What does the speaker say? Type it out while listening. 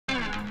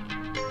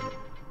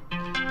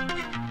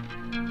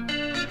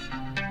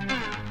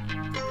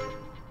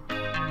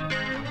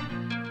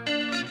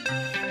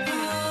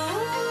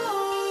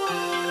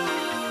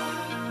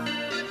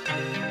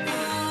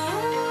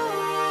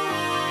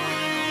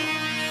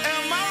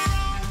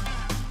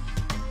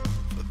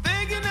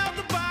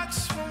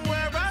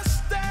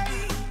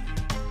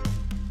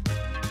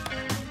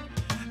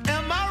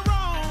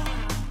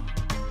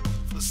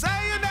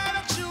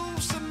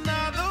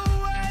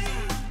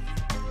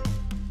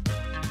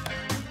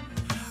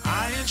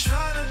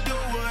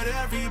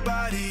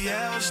everybody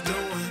else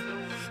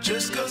doing,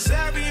 just 'cause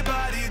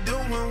everybody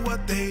doing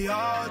what they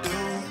all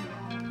do.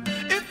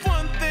 If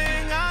one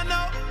thing I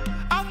know,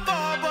 I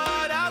fall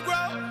but I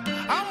grow.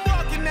 I'm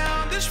walking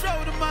down this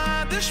road of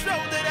mine, this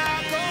road that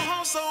I go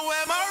home. So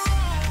am I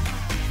wrong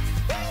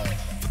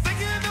for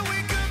thinking that we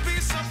could be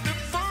something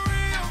for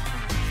real?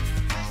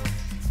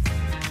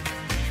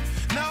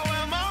 Now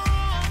am I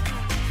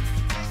wrong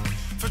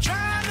for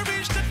trying to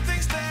reach the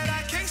things that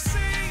I can't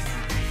see?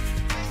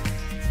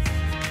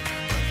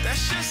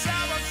 That's just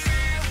how I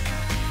feel.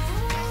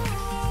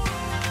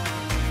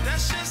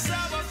 That's just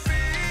how I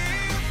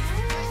feel.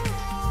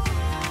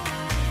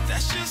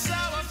 That's just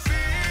how I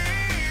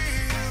feel.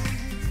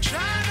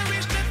 Trying to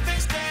reach the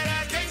things that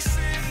I can't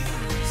see.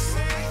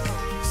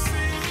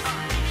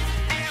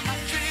 Am I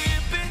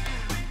tripping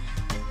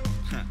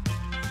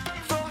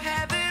for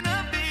having a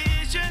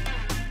vision?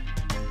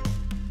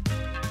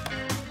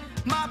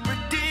 My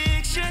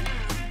prediction,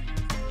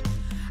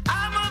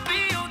 I'ma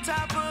be on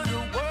top of the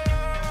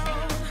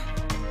world.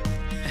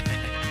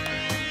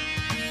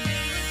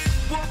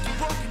 Walk,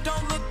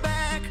 don't look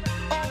back.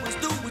 Always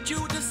do what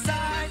you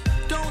decide.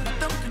 Don't let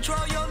them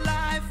control your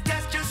life.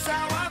 That's just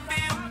how I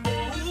feel.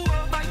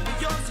 Fight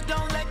for yours, so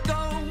don't let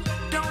go.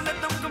 Don't let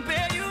them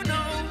compare, you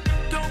know.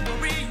 Don't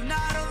worry, you're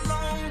not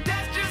alone.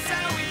 That's just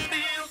how we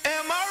feel.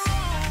 Am I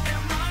wrong?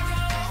 Am I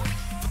wrong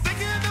for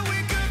thinking that we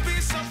could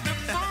be something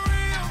for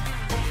real?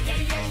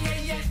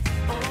 Yeah.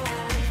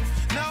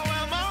 Now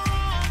am I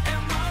wrong?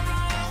 Am I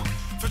wrong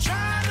for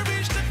trying to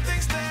reach the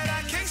things that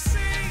I can't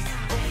see?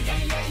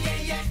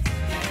 Yeah.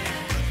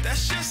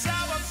 That's just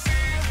how I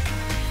feel.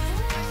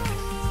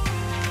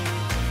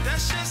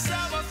 That's just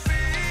how I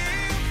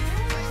feel.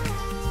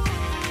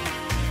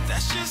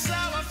 That's just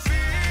how I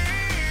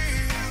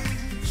feel.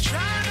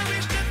 Trying to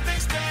reach the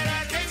things that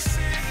I can't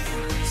see.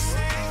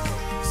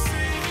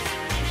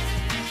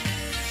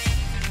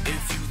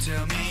 If you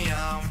tell me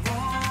I'm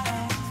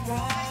wrong,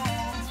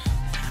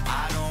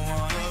 I don't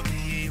wanna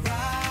be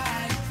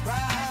right.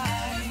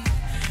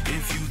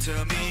 If you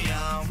tell me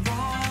I'm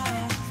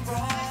wrong,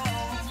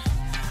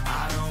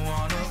 I don't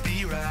wanna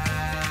be right.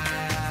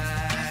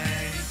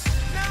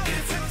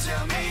 If you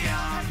tell me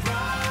I'm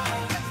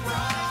wrong,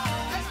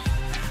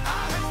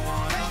 I don't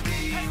wanna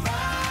be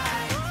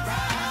right.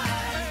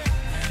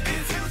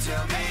 If you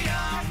tell me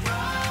I'm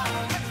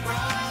wrong,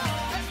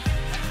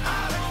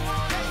 I don't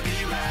wanna be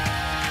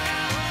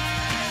right.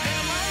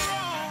 Am I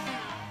wrong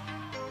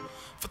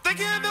for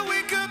thinking that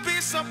we could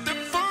be something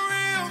for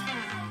real?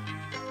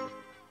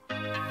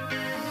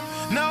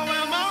 Now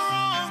am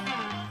I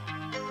wrong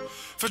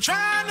for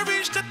trying to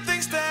reach the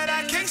things that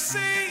I can't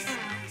see?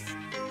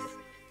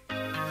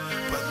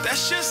 But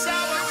that's just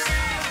how I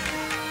feel.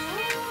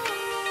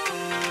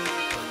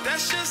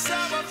 That's just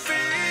how I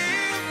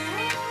feel.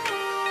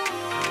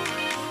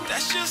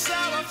 That's just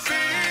how I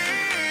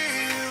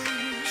feel.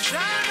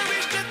 Trying to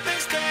reach the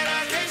things that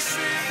I can't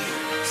see.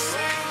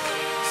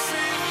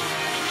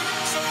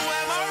 So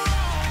am I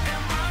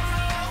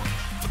wrong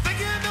for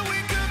thinking that we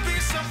could be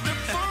something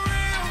for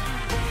real?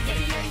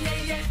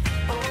 Yeah.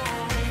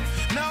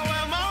 Now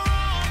am I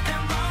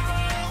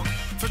wrong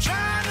for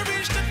trying to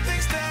reach the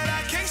things that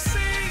I can't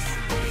see?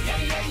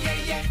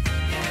 Yeah.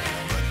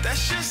 But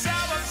that's just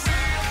how I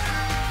feel.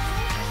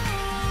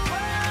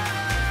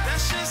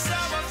 That's just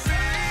how I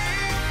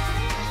feel.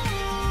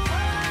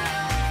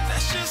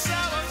 That's just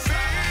how I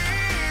feel.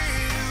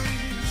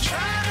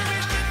 Trying to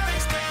reach the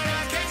things that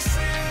I can't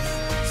see.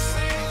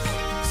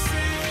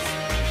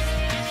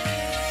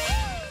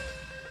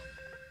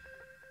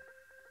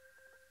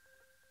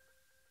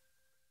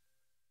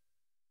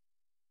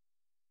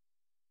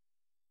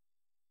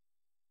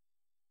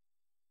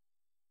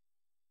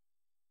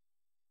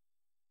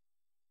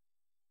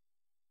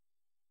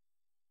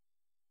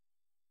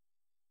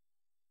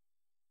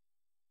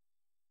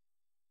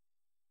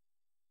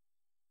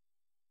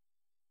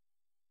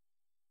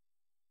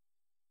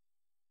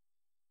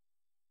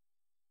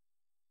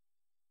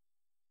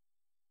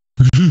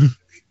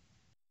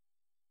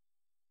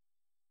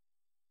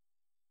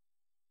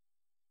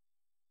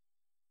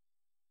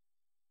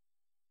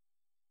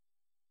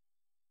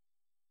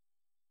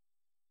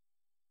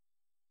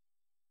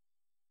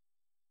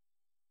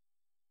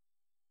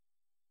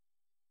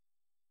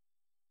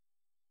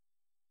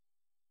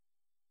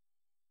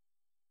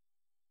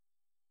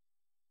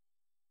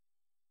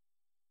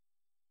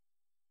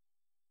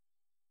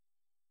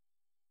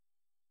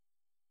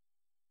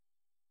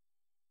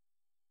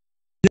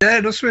 Yeah,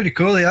 it looks really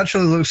cool. It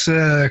actually looks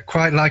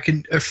quite like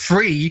a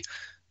free,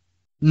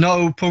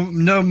 no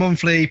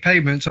monthly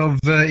payment of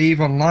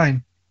EVE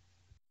Online.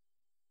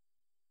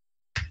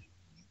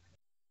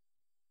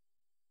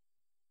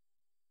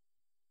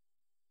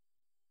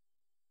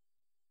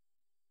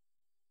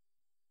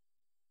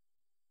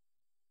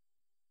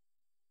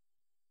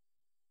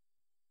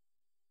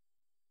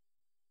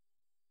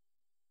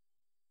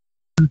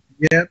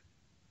 Yeah.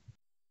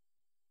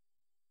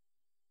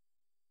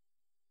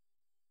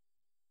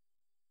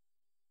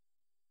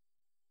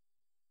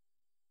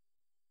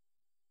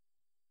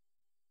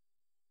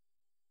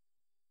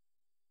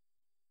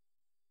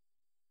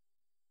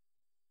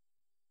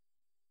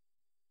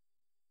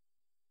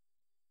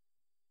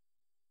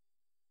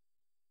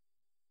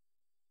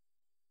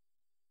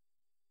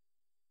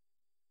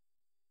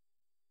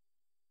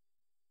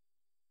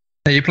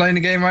 Are you playing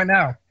the game right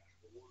now?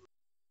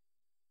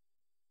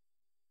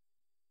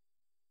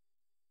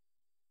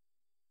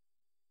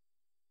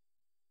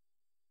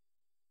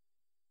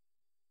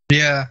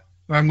 Yeah.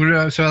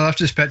 So I'll have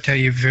to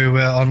spectate you through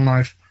on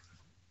live.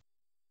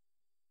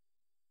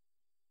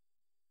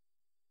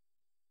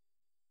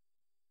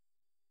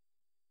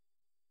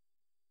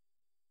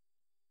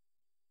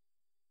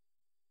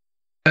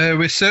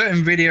 With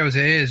certain videos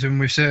it is, and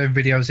with certain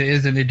videos it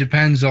isn't. It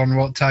depends on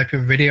what type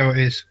of video it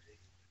is.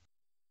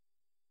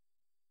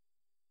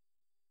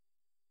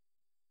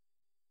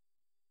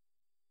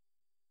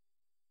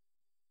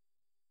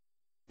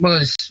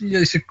 Well,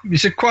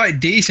 it's a quite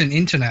decent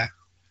internet.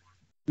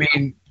 I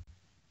mean,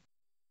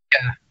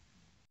 yeah.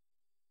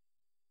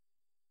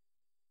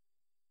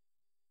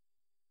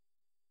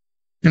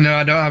 No,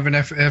 I don't have an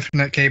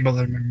Ethernet cable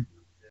at the moment.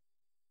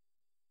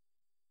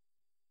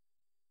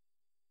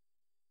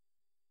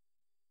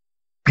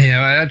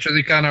 Yeah, I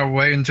actually kind of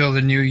wait until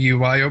the new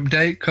UI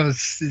update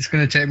because it's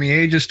going to take me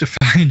ages to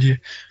find you.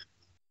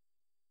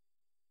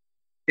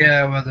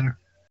 Yeah, well,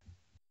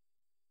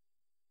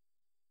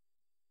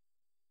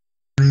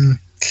 mm,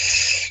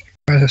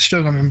 I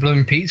still got my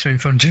blooming pizza in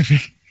front of me.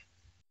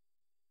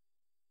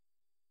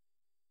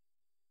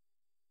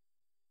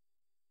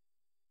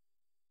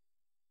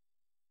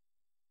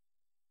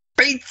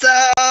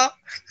 Pizza!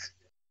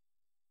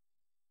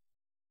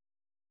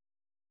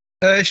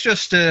 It's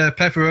just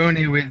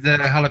pepperoni with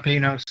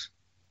jalapenos.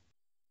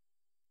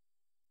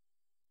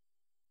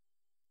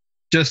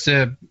 Just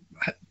a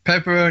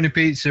pepperoni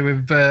pizza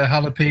with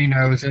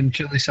jalapenos and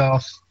chili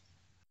sauce.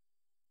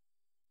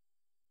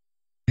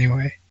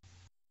 Anyway.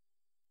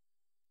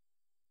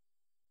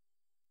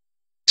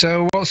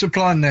 So what's the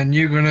plan then?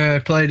 You're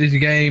gonna play this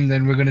game,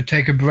 then we're gonna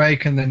take a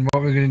break, and then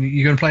what we're gonna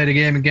you're gonna play the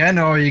game again,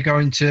 or are you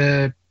going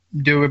to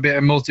do a bit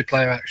of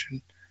multiplayer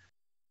action?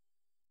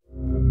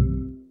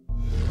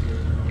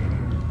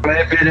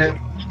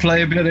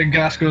 Play a bit of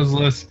Gas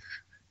Guzzlers.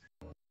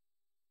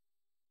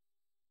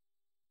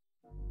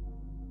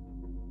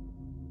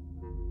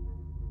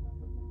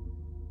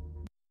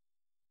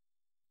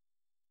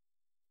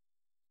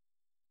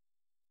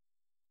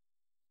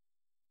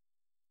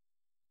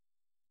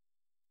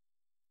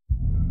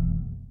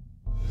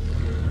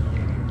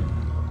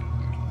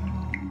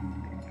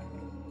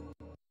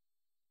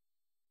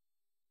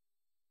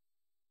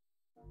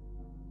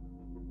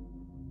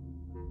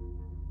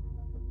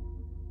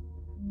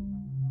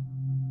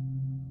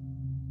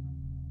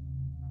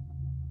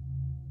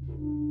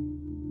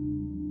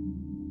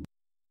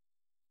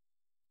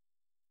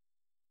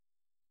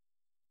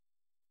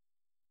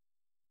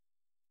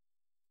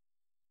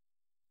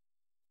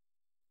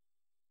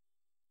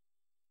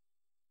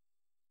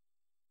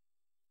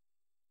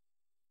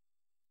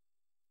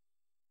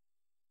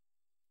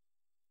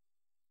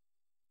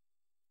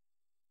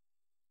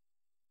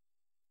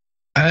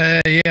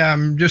 Yeah,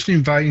 I'm just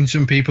inviting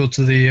some people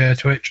to the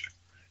Twitch.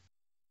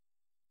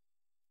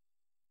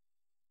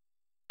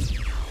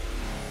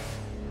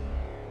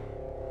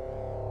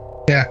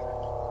 Yeah.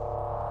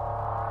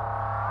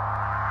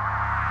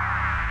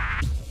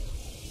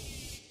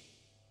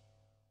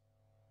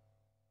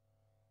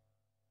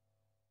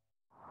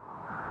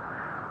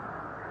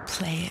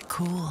 Play it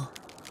cool.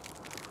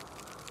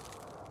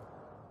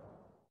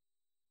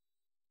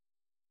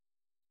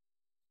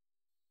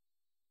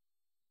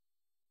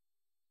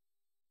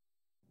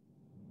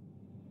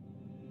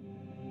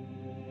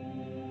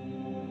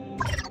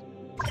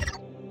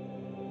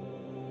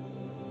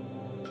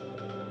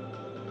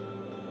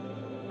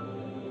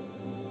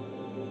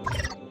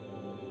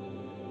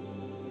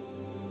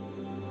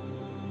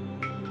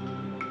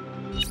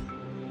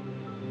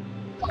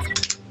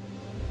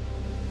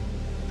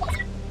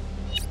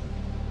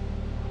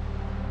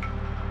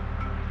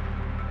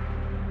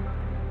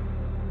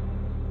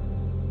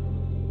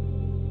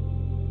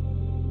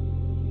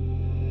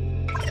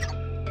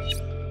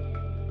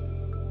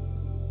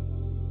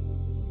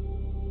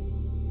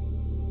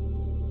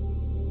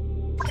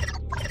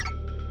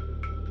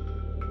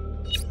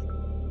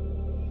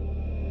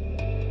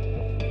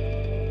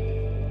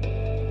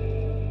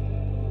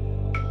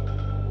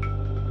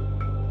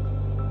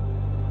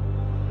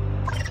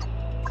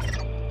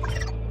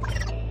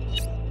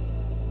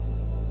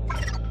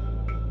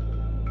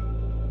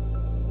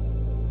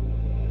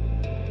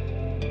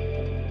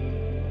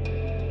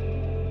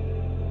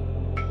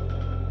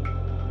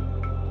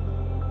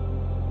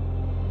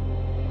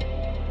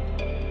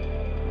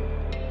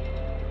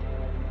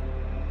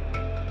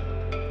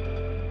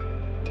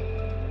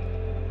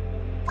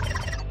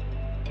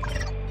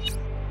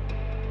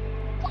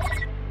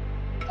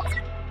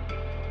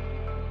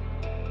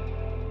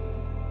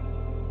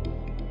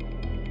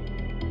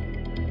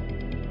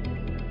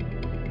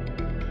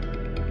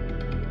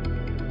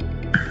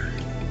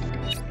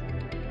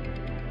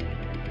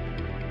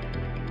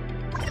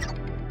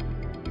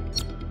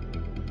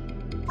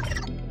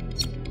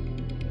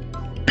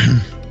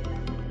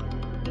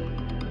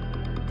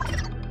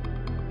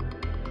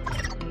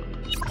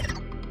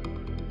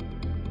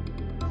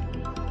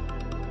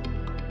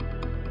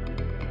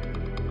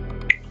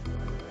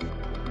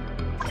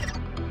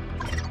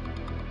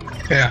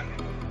 Yeah.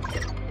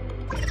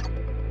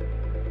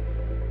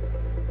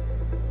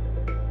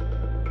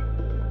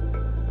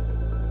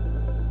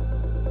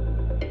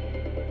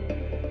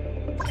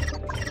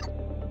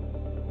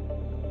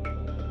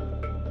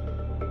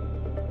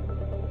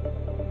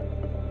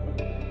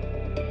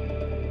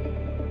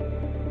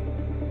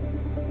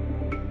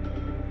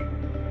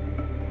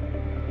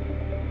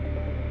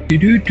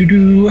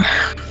 Do.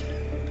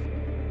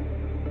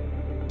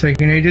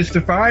 Taking ages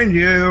to find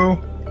you.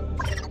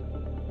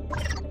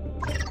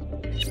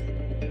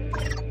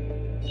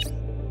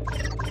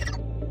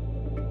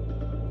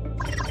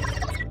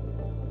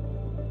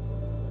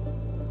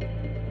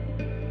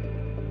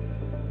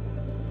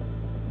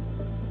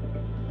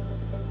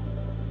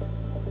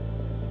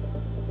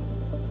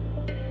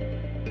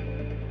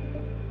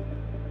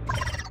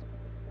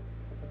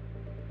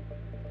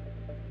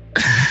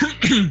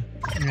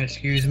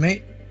 Excuse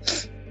me.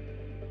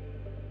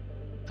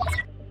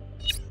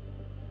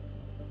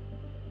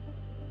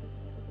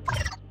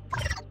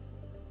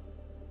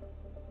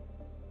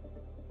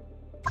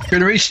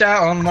 Gonna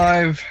restart on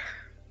live.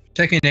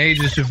 Taking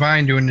ages to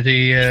find you under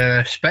the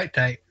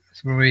spectate for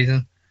some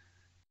reason.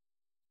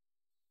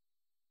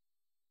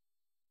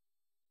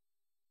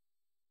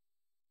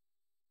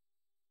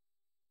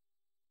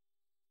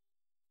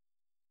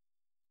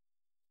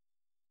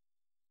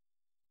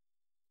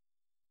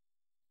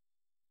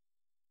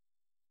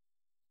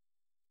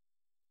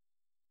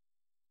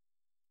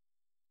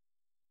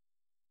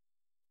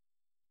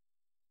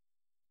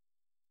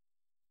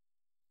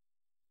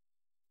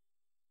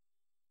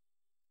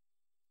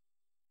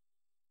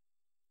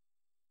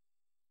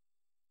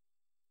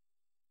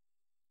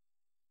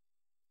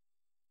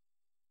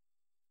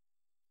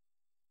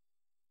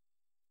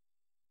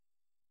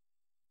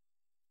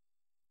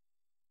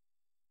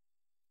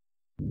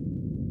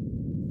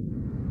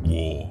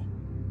 War,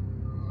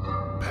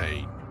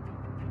 pain,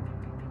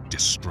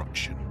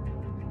 destruction,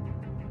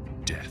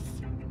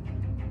 death.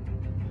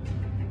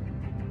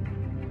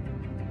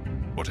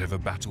 Whatever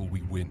battle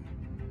we win,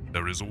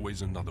 there is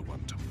always another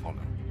one to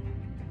follow.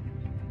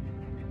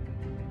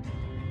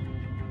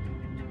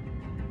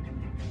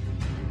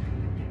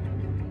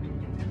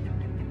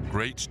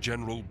 Great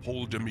General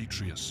Paul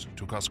Demetrius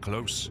took us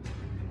close,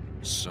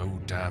 so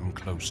damn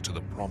close to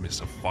the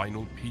promise of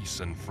final peace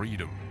and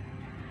freedom.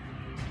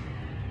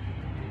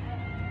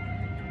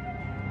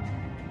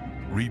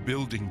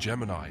 Rebuilding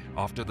Gemini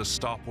after the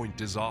Starpoint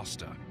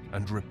disaster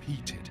and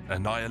repeated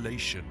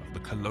annihilation of the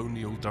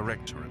Colonial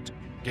Directorate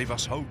gave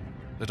us hope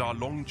that our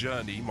long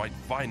journey might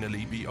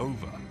finally be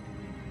over.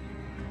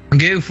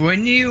 Goof,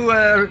 when you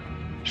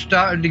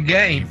started the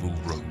game, Evil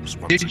rose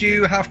once did you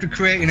again have to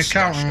create an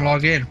account slashed and our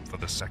log in? team for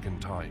the second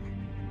time.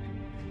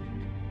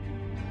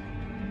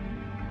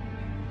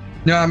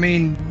 No, I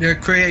mean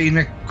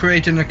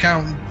create an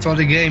account for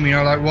the game, you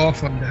know, like War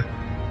Thunder.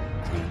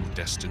 Cruel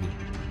destiny,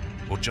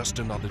 or just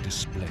another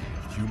display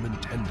of human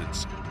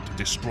tendency to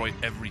destroy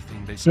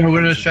everything they So I'm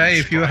gonna supposedly say,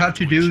 if you had strive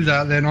to do achieve.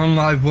 that, then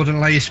OnLive wouldn't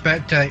let you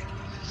spectate.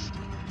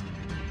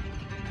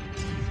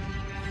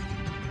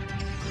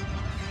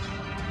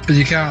 Because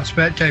you can't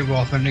spectate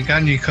War Thunder,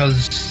 can you?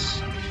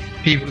 Because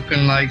people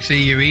can like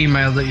see your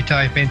email that you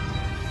type in.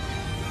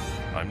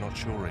 I'm not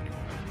sure anymore.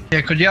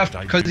 Yeah,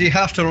 because you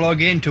have to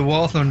log into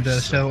War Thunder,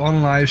 so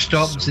OnLive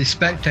stops the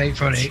spectate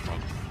for it.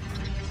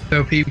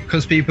 So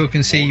because people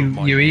can see All of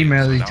my your years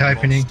email are you're now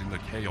typing in. lost in the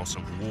chaos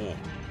of war,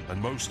 and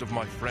most of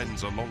my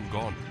friends are long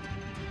gone.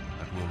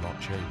 That will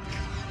not change.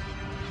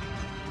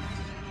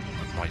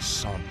 But my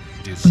son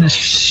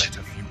deserves a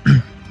better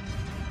future.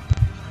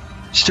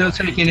 Still Our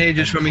taking hated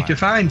ages for me to empire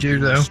find you, has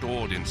been though.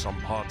 restored in some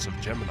parts of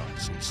Gemini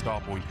since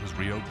Starpoint was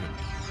reopened,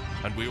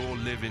 and we all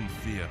live in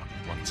fear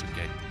once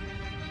again.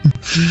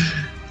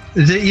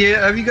 Is it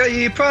have you got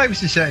your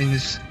privacy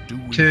settings Do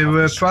we to have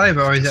the strength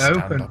private, or is to it stand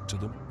open? up to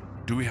them?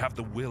 Do we have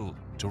the will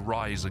to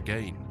rise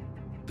again?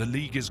 The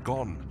League is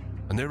gone,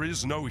 and there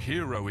is no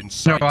hero in No,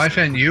 sight. I that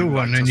sent could you unite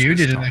one and us you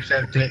this didn't time.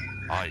 accept it.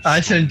 I I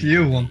sent strongly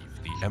you one. believe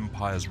the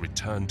Empire's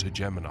return to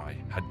Gemini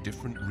had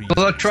different reasons.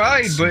 Well, I than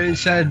tried, but simple it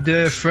said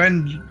purpose.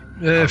 friend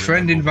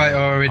remember invite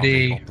well how they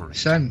already operate.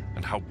 sent.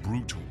 And how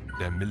brutal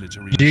their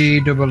military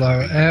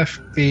GOOFBOY.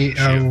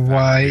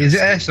 Is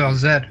it S or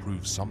Z?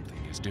 Proves something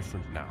is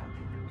different now.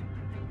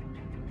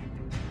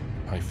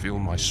 I feel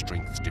my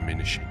strength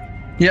diminishing.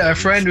 Yeah, a There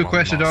is friend one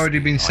request had last already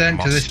been thing I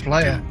sent to this must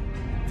player. do.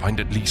 Find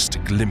at least a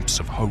glimpse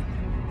of hope.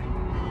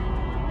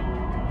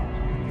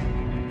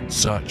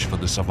 Search for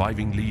the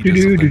surviving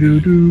leaders of the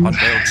League.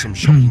 Unveiled some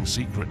shocking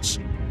secrets,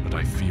 but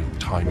I feel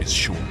time is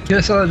short.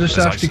 Guess I'll just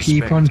As have I to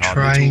keep suspect, on our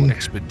trying. little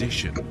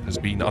expedition has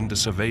been under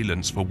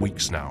surveillance for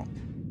weeks now.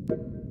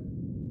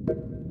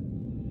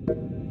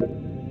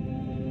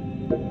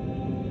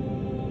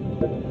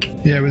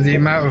 Yeah, with the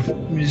amount of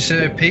it's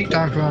peak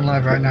time for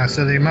OnLive right now,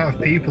 so the amount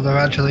of people that are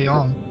actually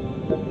on.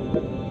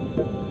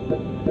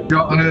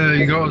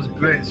 You got us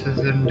Brits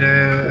and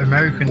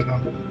Americans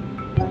on.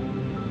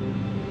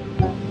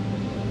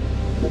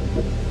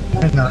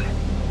 No.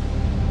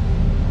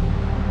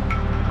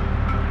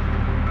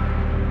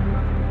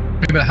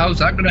 But how's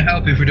that going to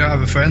help if we don't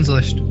have a friends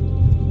list?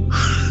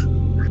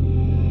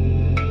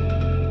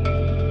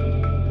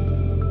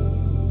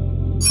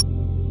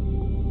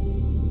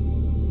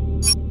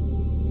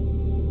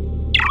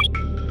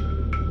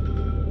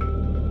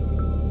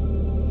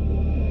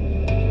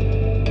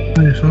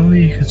 If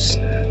only you could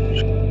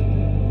search.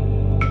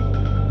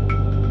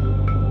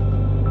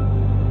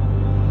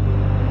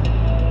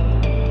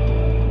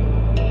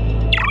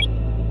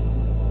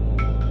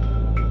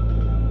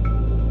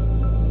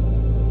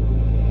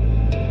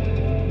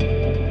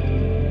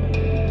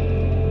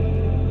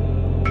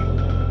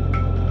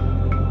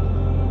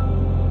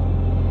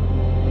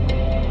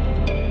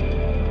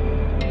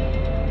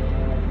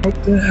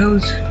 What the hell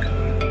is it?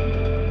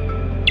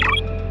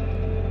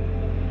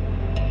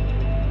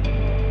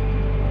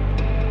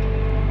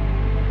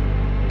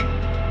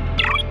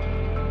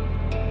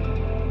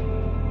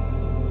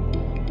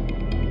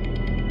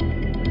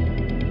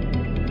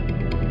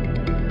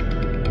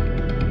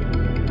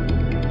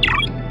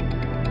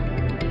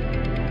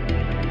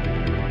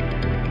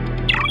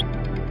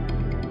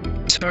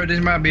 Sorry, this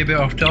might be a bit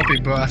off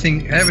topic, but I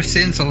think ever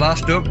since the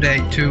last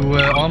update to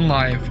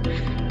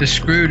OnLive, they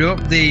screwed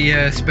up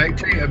the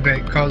spectator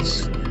bit,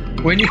 because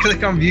when you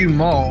click on view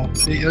more,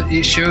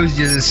 it shows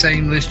you the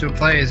same list of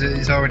players that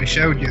it's already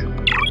showed you.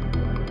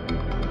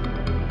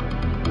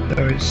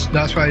 So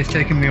that's why it's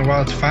taken me a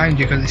while to find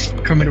you, because it's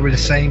coming up with the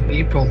same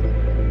people.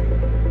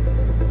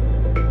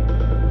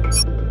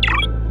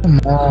 Come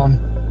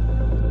on.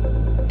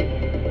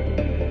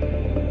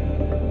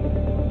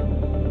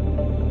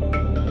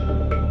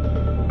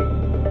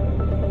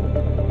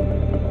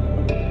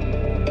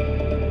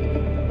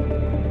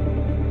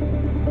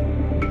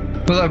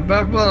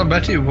 Well, I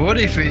bet it would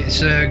if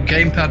it's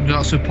gamepad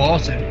not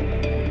supported.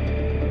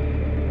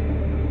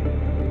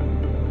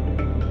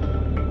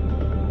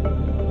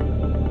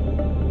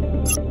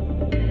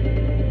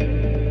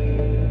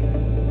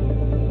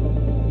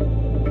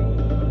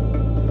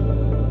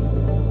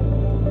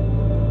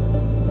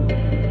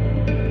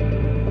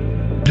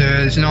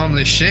 It's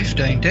normally shift,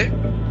 ain't it?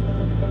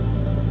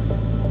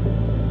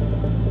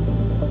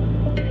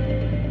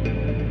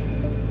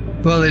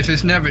 Well, if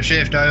it's never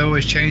shift, I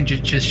always change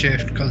it to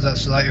shift because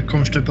that's like a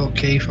comfortable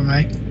key for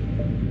me.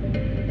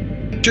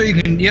 Sure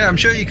you can, yeah, I'm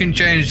sure you can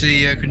change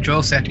the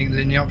control settings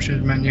in the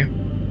options menu.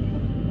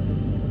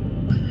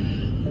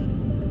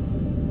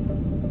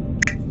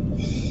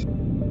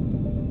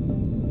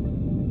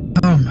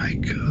 Oh my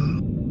god.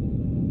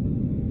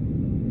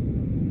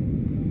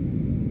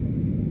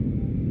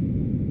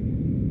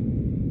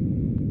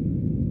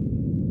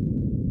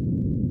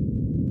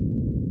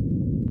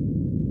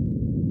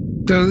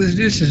 So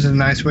this is a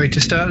nice way to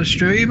start a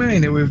stream,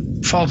 ain't it,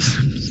 with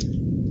problems.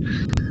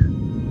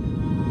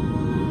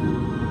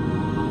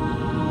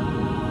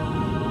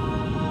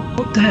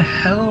 What the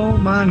hell,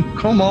 man?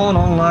 Come on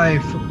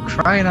OnLive, for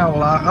crying out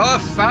loud. Oh,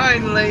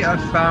 finally I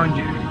found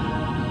you.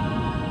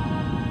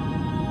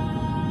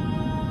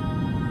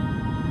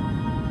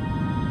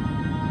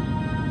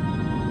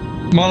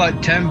 More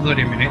like 10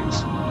 bloody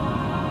minutes.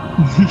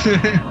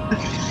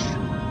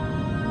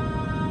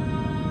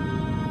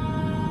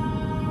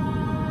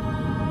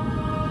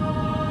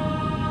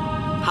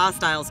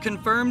 Hostiles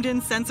confirmed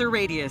in sensor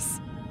radius.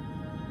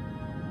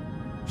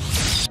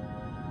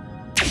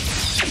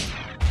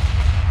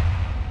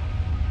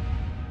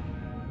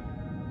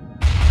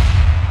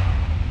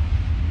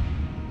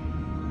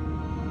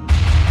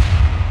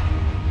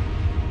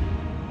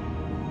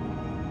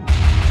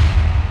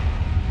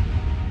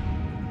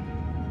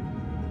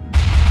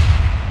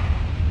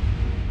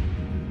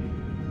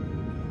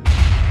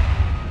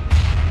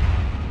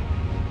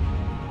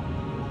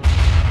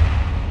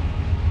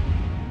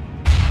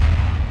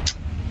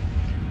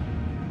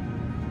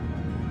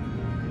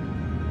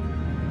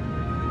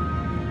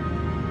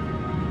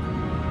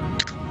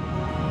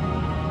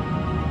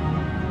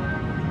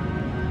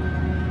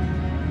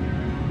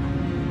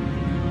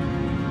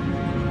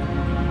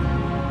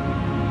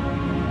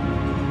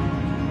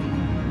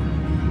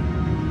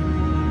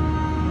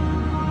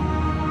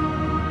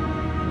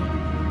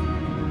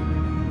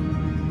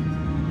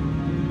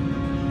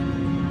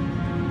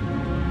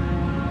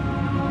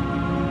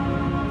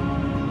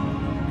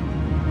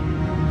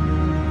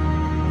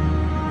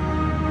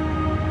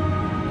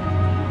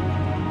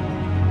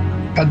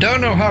 I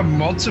don't know how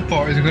mod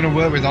support is going to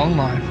work with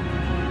OnLive.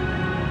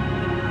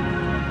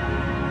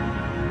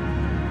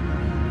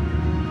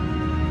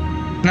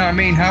 No, I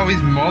mean, how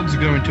is mods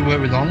going to work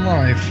with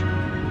OnLive?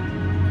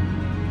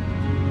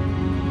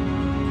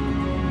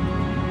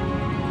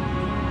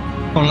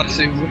 Unless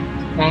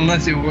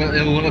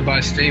it'll work by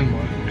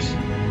Steamworks.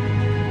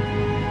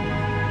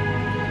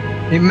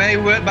 It may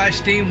work by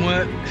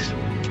Steamworks.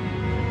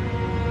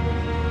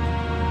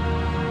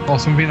 Or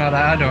something like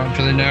that, I don't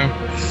actually know.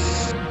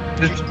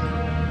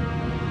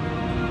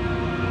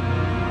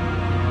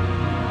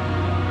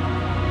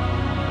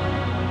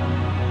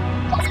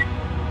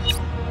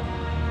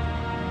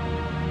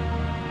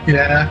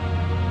 Yeah.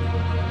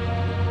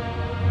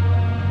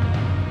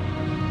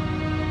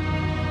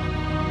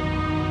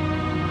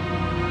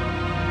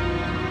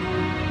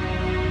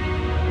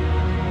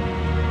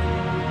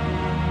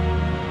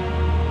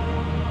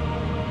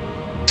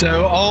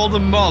 So all the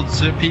mods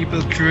that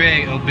people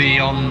create will be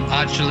on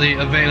actually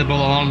available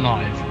on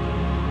live.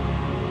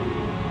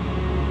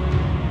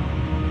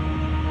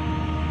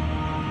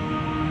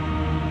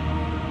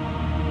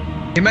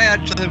 It may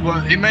actually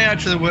work. It may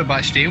actually work by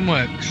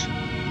Steamworks.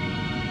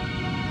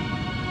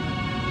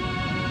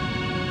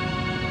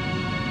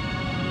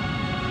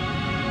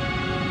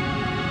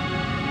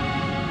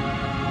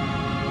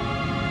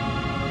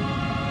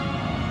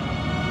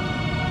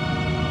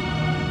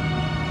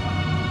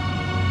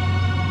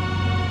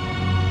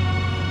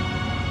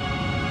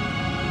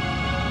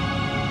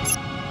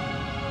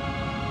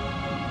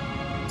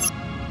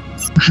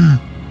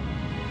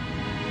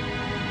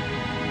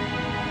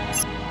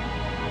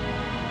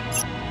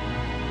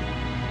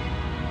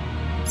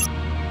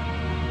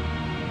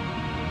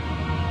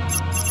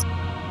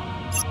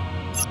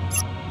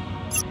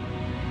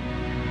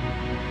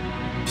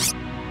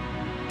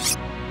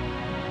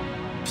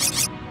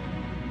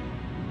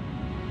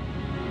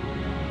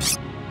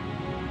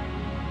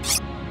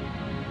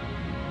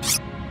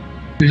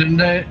 Isn't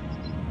there?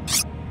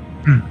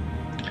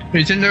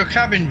 Isn't there a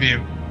cabin view?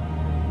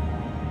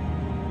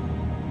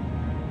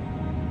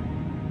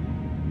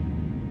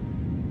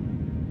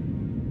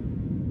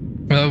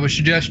 Well, we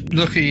should just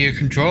look at your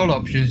control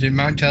options. It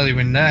might tell you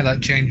in there,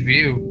 like change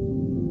view.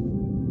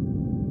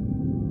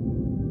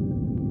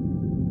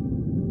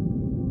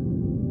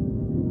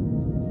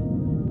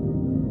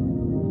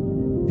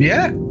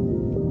 Yeah.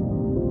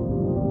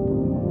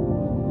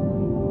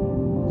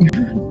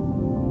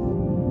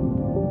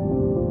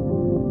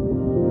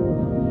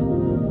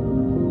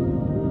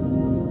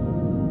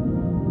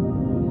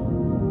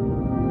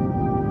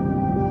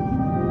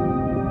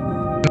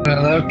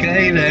 Well,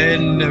 okay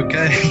then,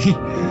 okay.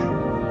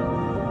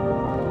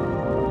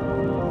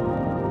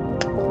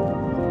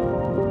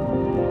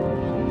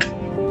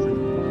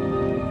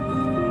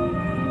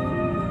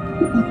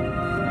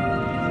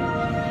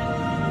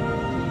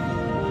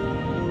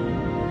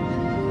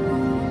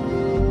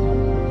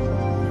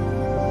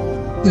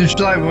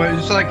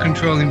 It's like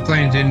controlling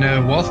planes in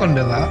War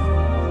Thunder, that.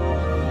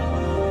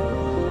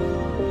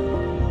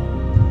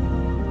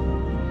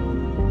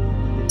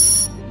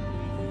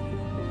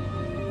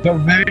 Got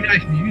very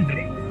nice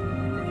music.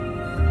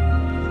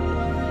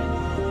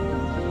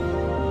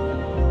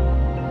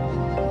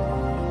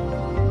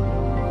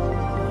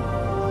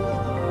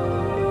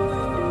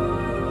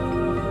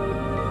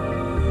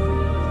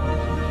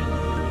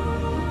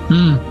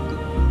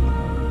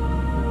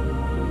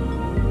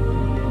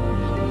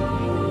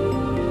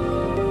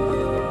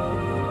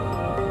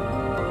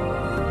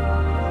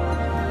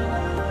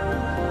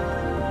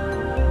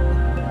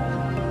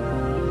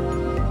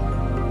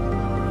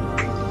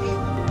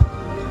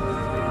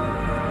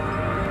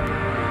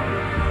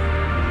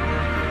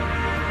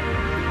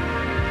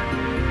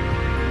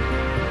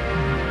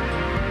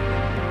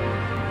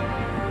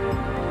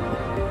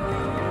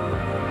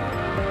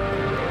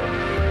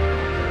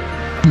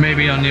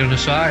 Maybe on the other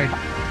side.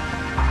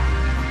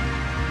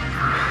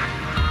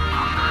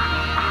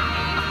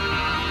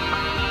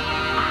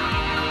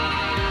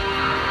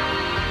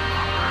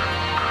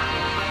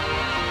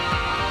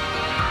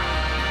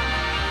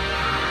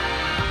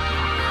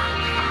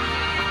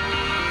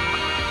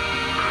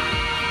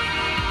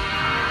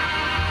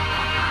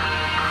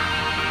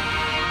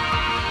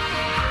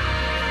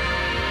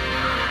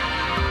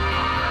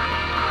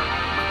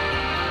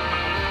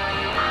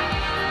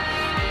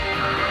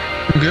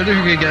 Good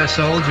if we could get a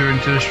soldier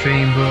into the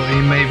stream, but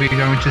he may be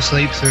going to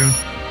sleep soon.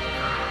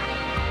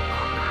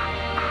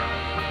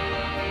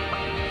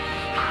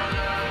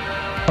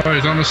 Oh,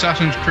 he's on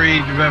Assassin's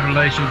Creed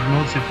Revelations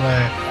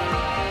multiplayer.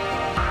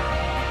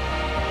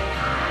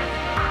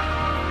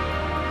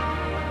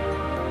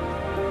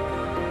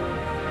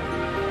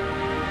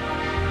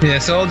 Yeah,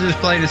 soldiers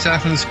played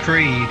Assassin's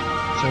Creed,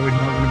 so we're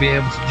not going to be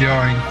able to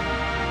join.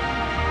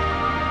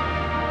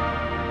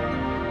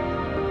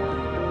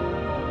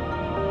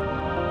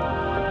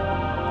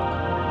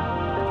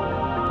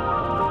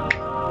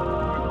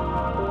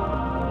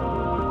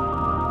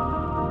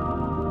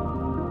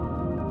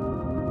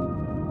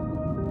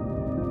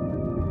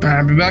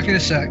 I'll be back in a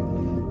sec.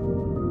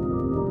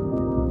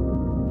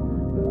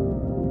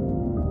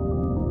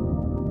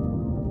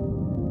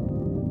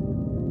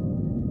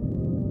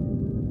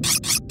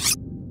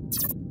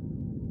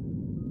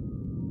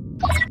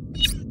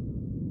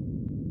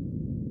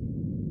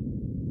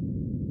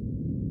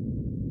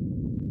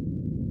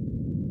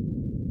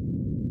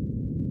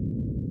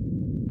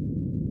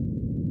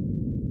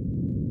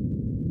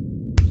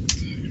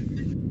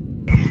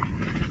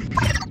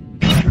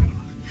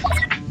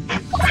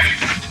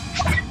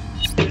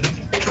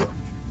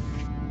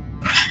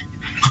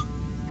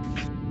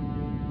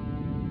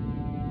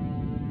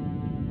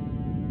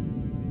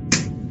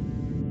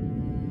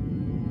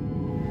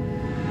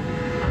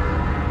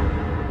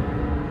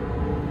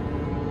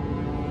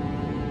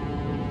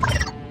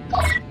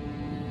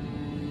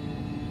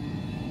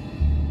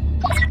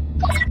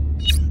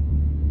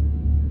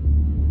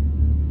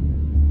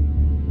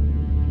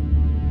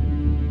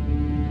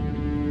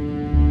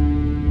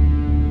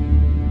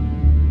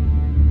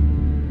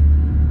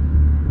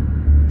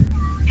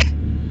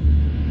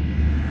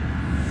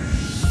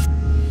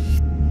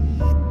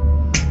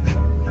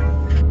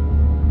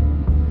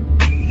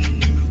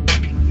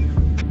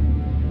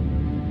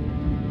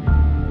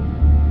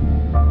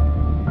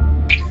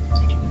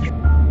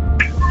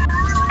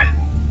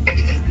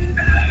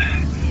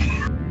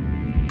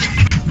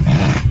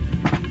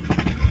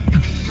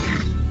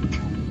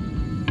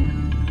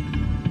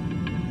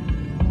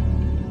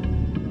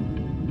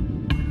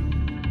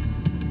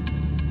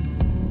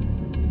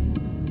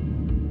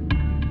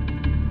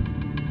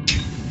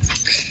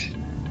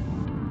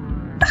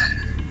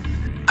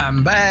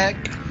 I'm back.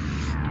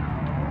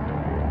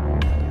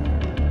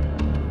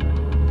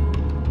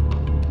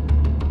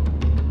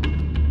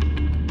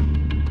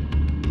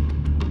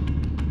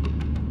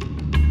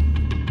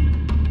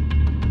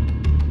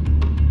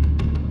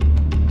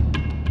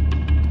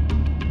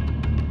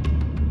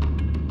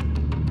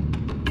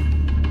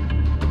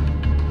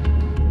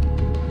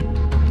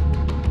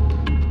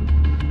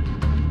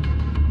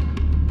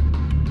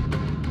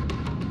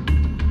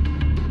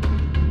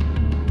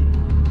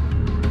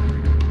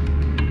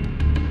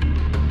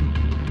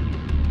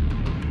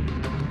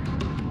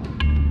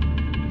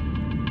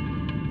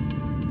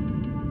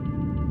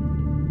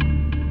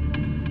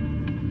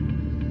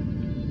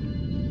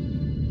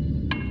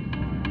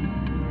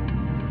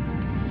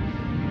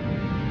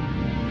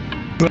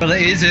 Well,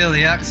 it is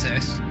early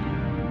access.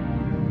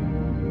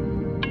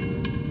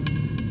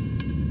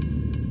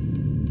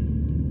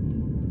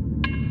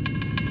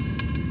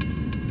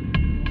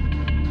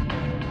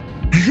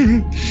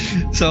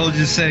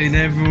 Soldiers saying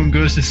everyone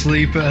goes to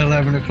sleep at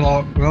 11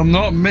 o'clock. Well,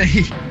 not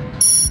me.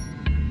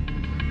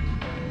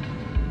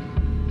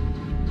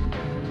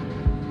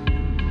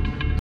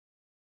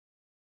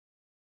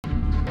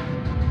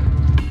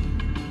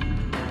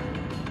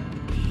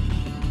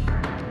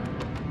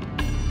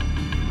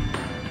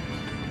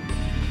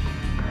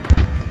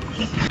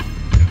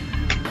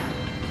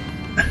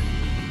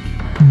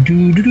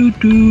 Do do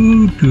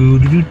do do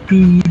do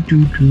do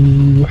do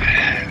do.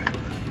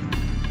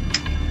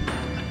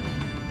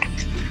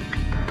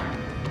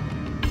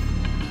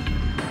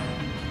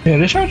 Yeah,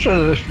 this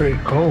actually looks pretty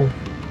cool.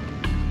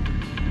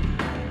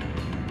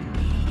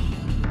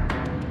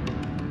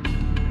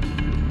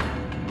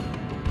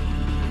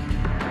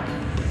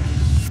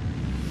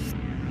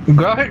 The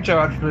graphics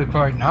are actually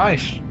quite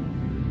nice.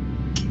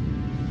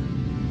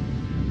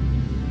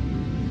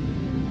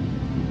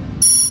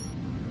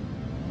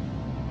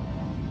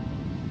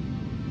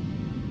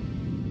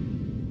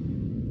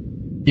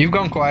 You've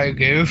gone quiet,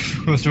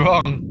 Goof. What's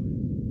wrong?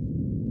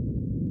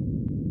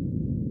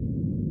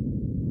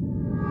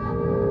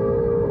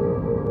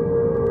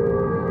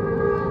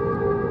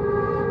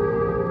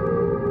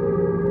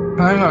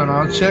 Hang on,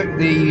 I'll check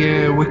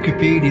the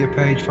Wikipedia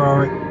page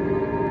for it.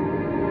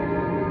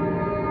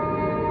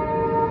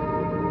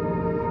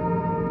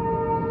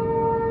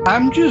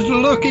 I'm just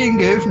looking,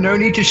 Goof. No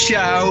need to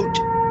shout.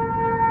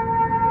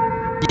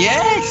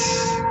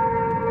 Yes!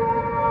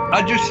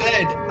 I just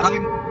said,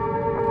 I'm...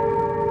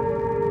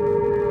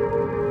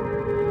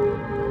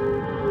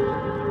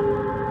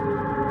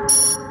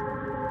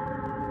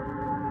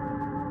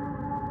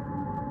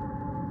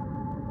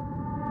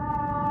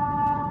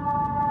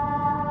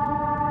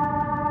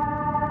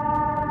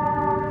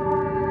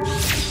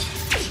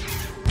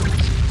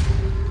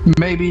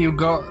 Maybe you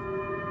got...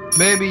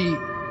 Maybe...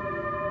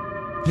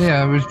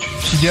 Yeah, I was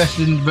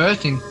suggesting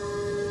inversing.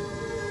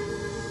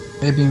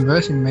 Maybe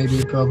inversing may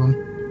be a problem.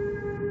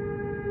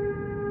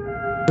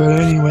 But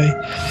anyway...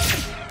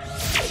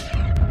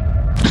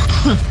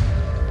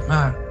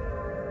 Man.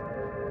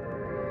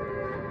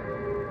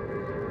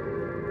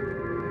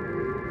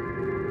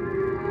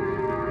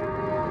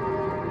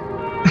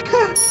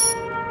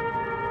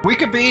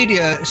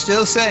 Wikipedia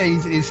still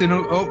says it's an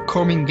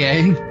upcoming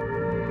game.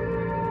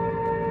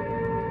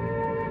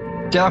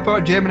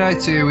 Starpoint Gemini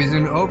 2 is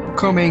an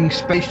upcoming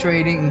space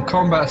trading and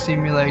combat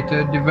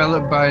simulator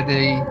developed by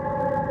the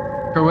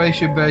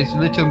Croatia-based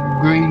Little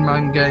Green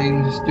Man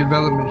Games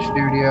development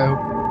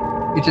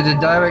studio. It is a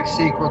direct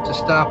sequel to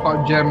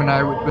Starpoint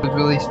Gemini, which was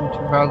released in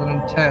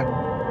 2010.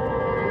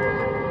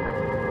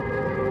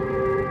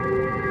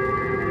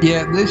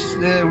 Yeah, this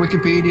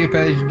Wikipedia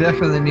page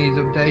definitely needs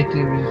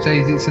updating. It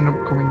says it's an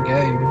upcoming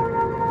game.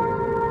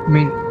 I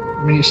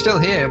mean, it's still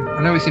here.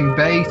 I know it's in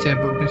beta,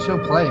 but we can still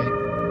play it.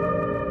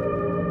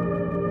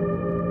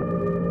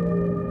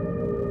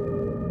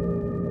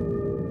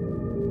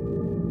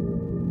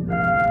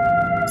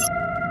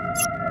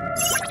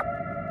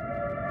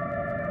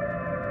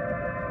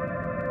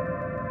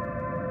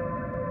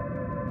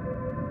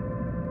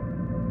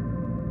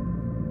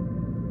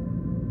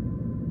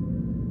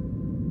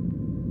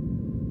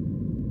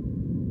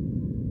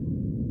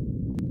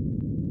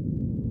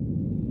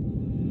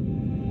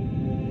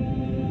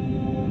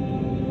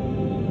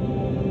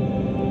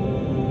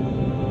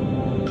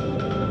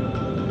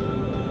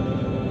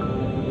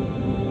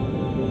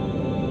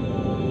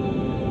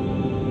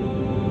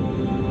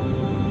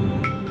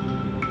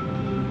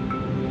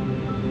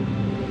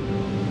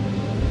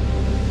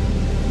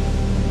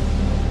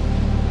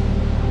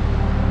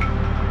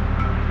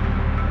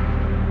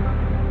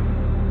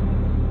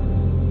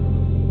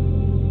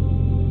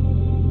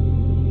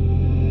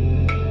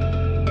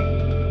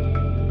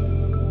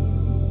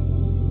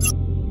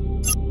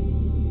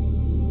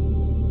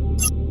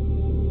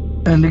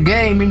 And the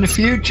game in the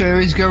future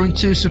is going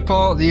to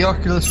support the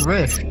Oculus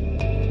Rift.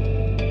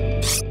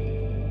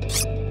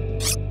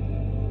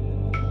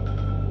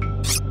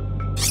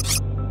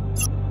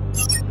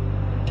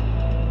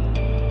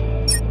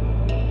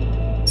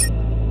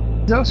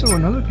 There's also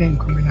another game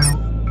coming out.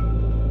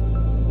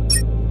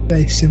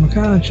 I can't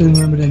actually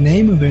remember the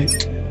name of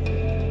it.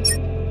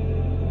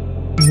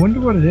 wonder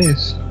what it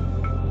is.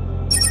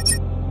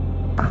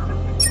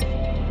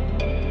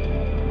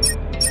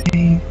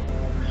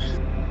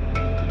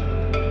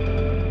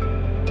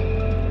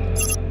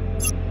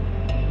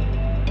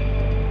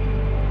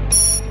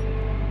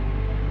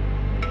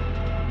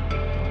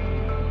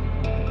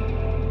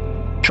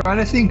 Trying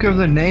to think of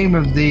the name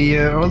of the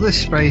other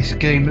space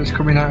game that's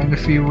coming out in a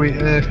few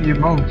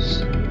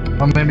months,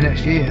 or maybe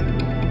next year.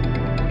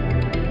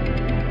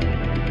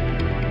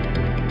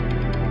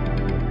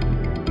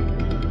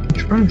 I'm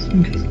trying to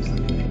think.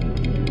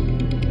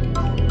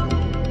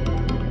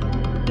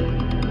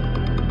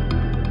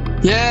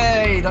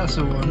 Yay! That's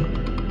the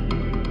one.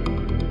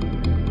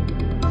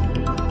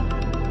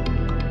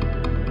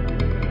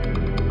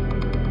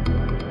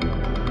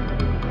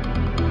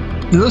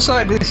 It looks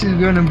like this is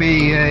going to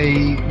be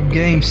a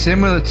game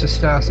similar to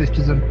Star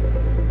Citizen,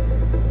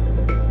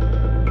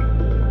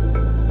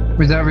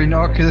 with having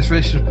Oculus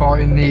Rift support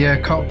in the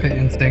cockpit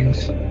and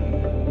things.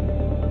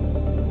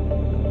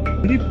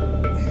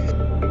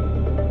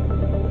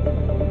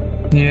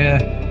 Yeah.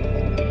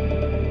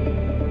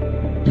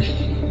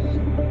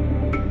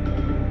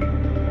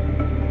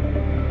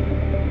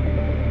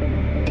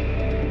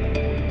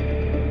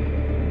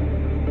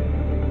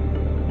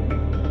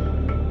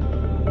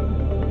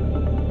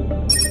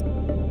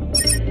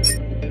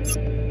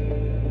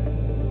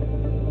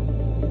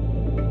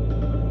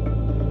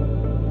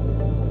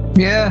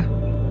 Yeah.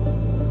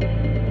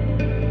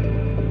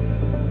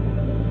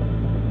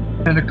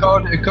 And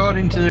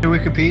according to the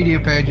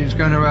Wikipedia page, it's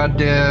going to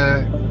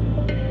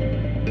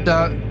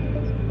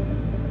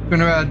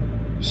add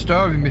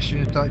story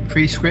missions like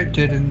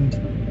pre-scripted and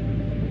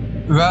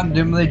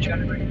randomly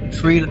generated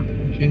freelance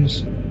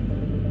missions.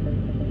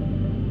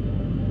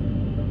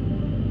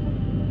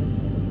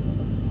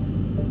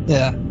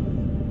 Yeah.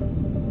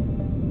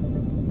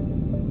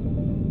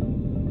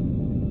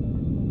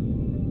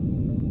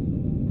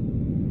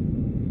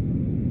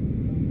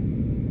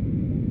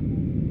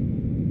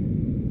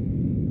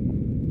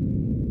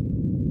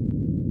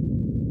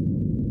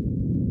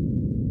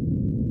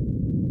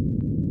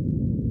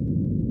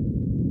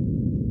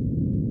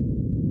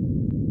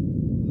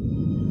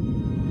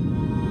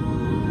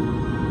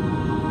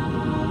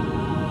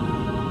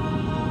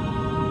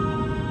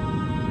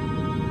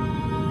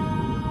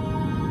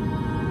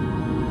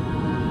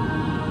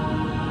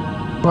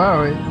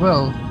 Wow,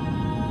 well,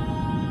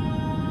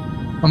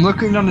 I'm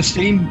looking on the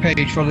Steam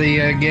page for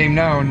the game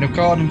now, and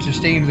according to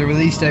Steam, the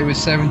release date was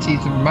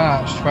 17th of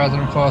March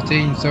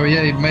 2014, so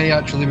yeah, it may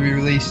actually be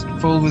released,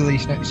 full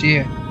release next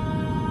year.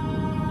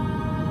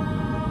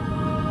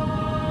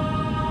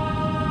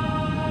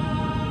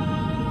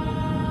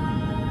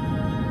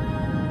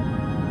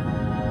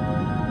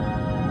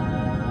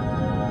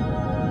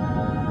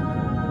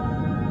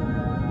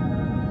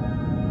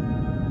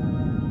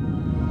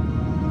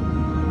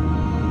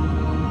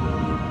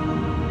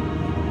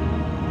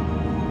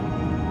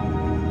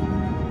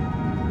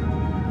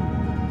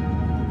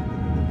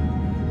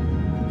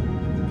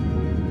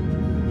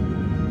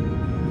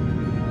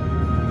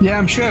 Yeah,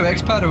 I'm sure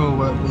Xpadder will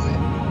work with it.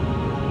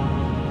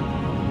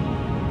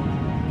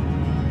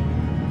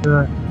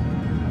 Right.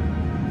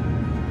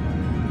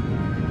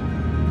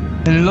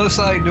 And it looks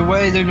like the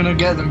way they're gonna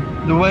get them,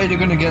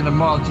 the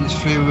mods is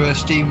through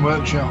Steam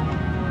Workshop.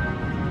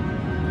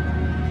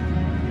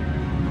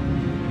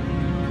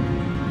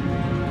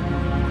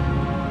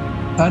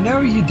 I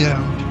know you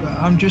don't, but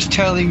I'm just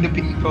telling the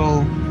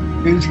people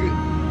who's.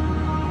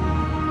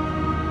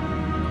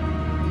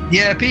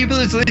 Yeah, people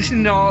that's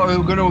listening or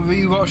who are going to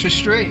rewatch the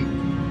stream.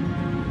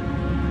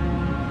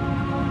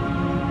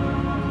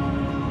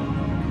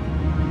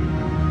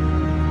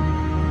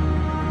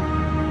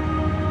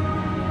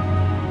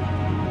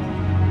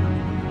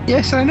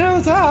 Yes, I know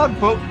that,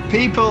 but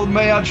people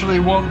may actually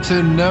want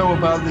to know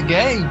about the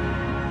game.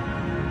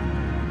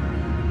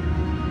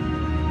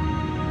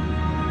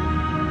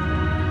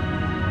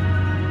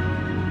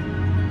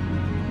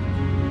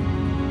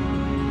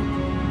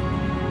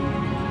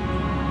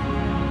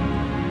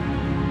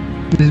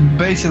 It's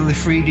basically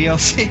free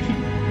DLC.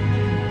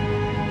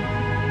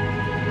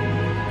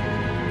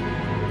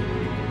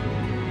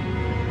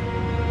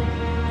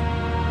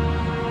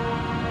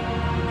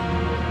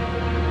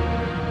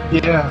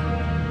 Yeah.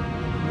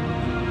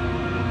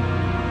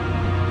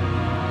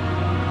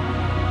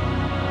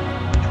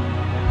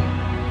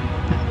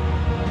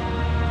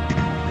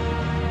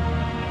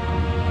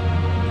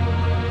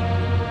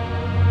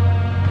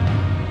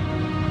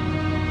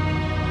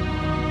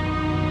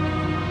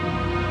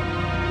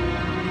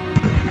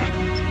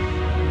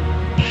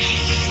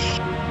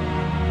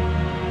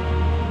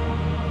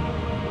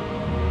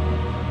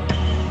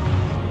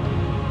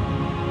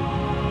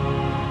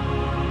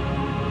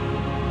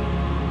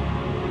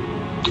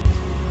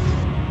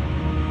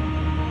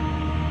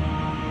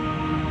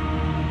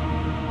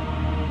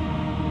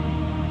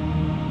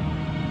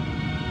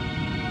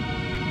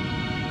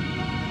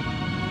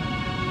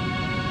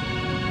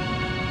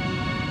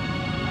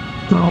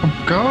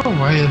 Oh, go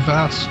away,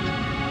 Vast.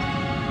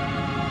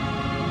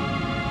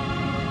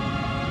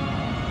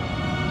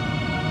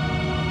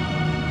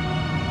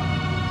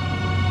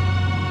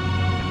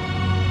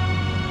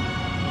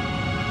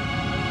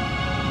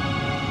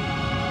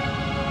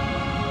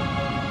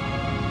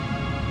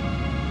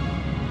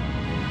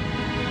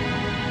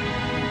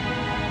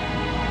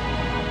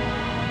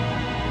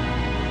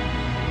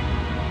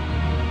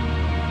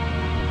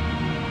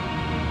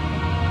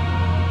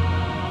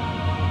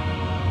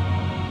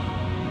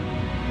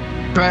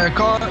 Right,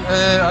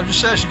 I just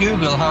searched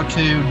Google how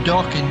to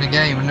dock in the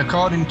game, and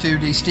according to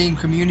the Steam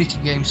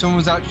community game,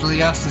 someone's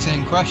actually asked the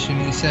same question.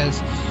 He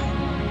says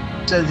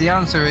the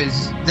answer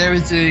is there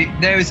is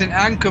an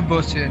anchor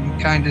button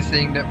kind of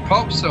thing that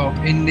pops up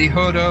in the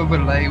HUD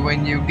overlay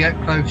when you get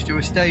close to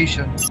a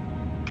station.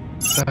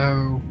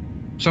 So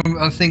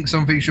I think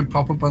something should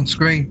pop up on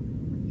screen.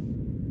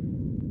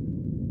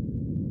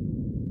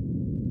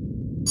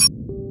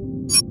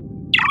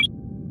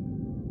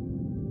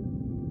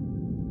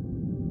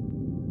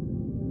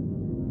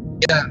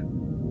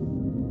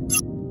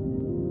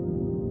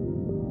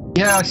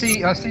 Yeah, I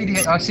see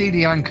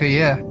the anchor,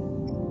 yeah.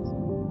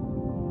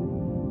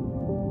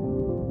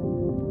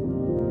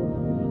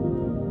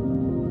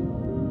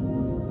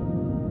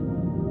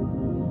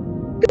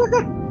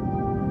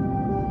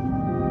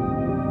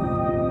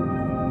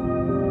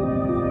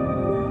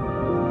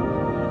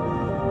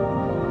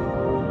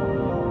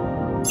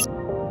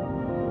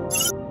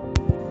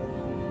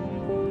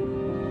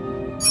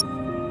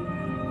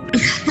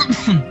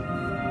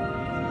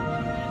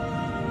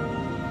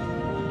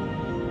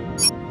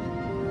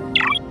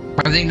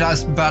 I think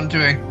that's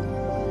bantering.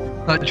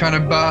 Like trying to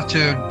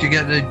barter to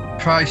get the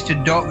price to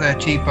dock there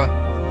cheaper.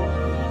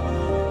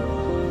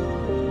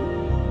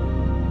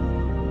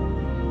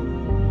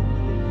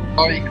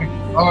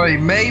 Or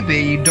maybe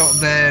you dock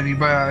there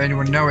without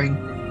anyone knowing.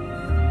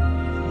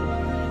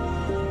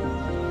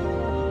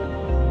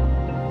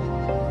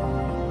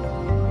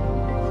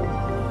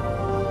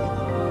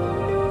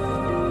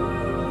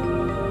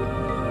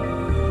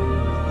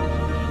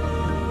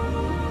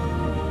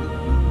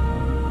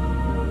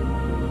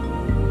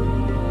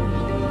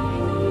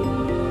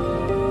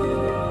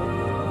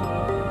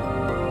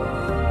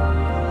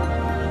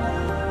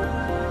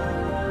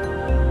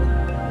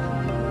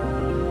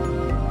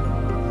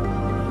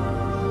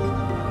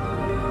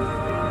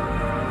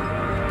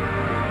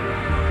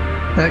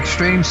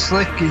 Extreme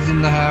Slick is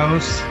in the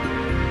house.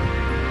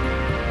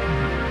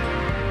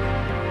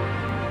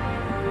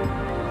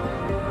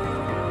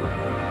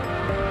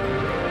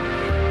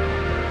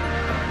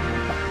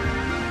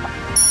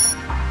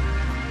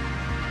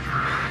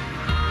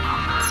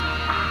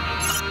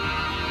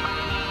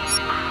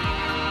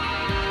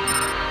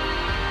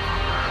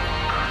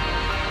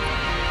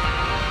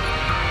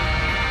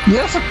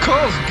 Yes, of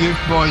course, Goof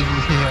Boys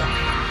is here.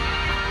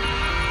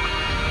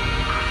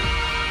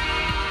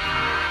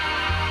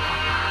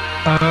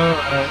 Oh,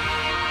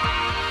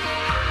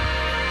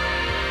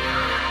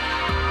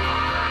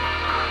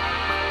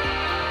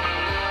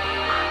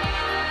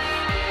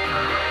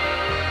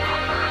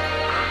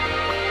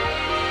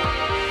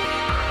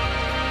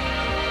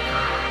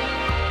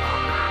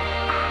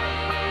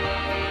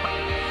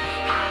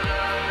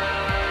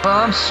 well,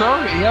 I'm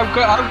sorry. I've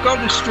got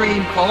to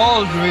stream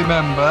paused.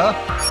 Remember.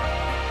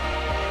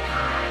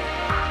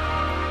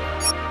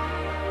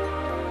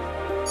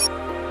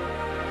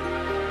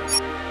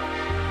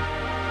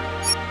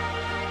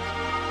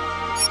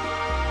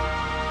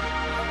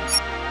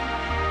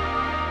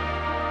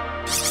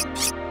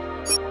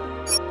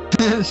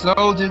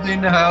 Soldiers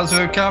in the house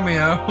for a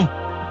cameo.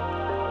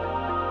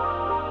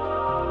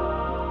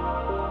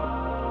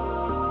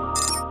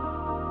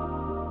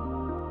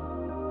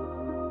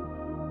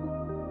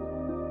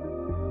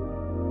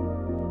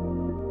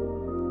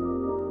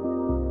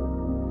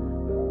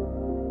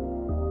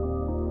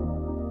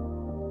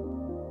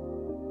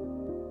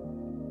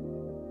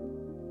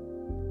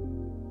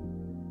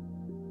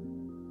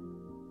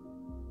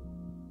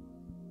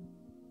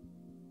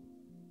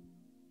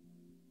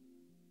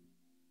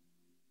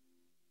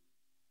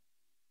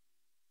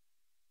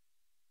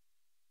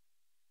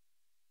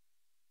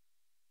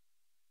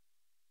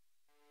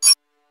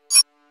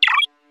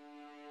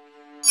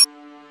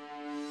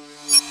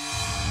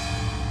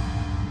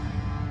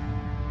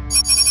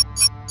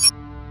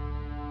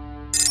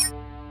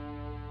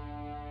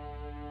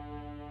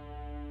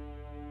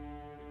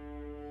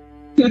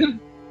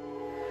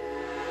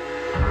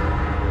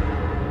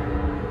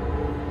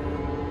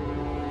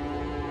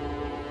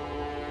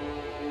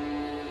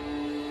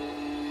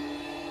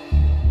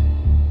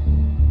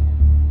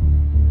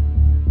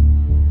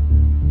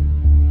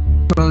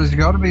 Well, there's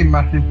got to be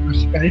massive for a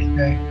space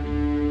game.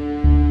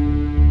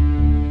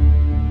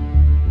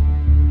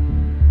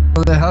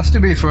 Well, there has to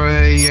be for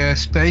a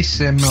space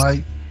sim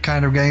like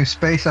kind of game,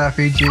 space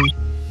RPG.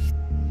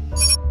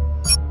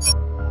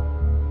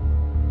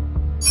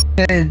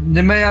 Yeah,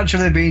 they may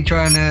actually be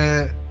trying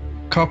to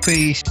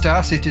copy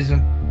Star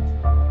Citizen.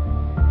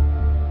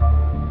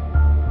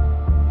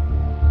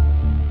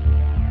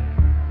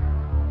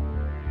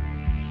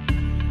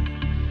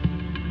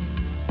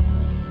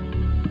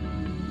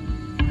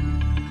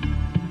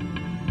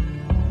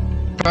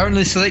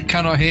 Apparently Slick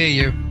cannot hear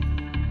you.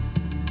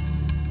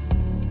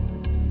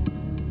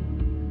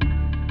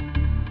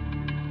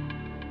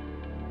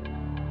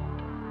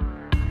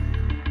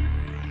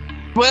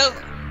 Well,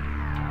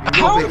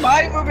 how am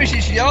I rubbish?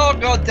 It's your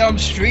goddamn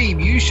stream.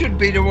 You should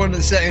be the one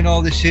that's setting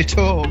all this shit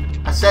up.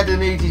 I said I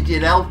needed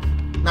your help.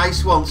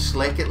 Nice one,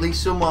 Slick. At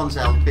least someone's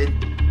helping.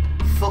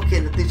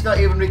 fucking, it's not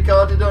even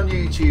recorded on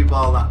YouTube,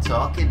 all that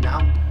talking now.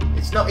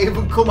 It's not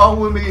even come on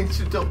with me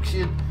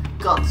introduction.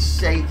 God's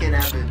sake in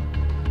heaven.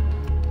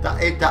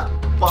 That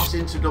boss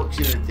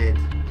introduction I did.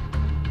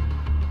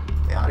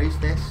 Yeah, who's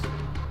this?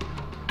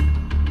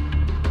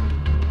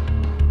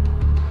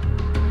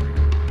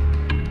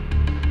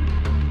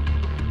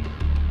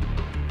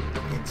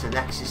 Into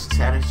Nexus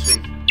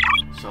territory.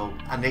 So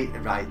I need to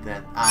write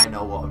them. I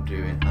know what I'm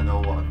doing. I know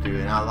what I'm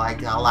doing. I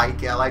like it. I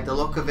like the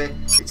look of it.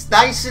 It's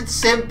nice and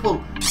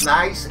simple.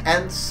 Nice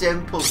and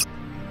simple.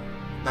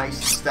 Nice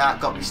to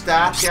start. Got my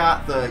star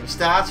chart there. Your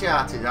star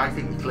chart is, I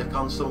think you click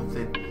on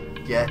something.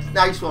 Yeah,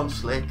 nice one,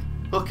 Slick.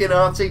 Looking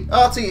Artie.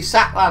 Artie, you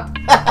sat, lad.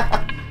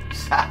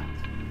 Sat.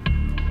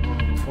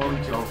 Oh,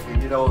 I'm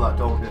joking. You know that,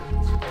 don't you?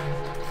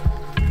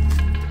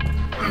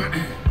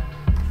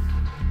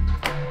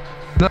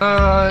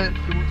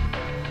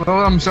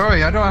 Well, I'm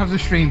sorry, I don't have the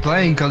stream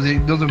playing because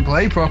it doesn't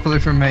play properly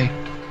for me.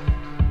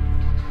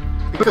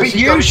 Because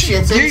you got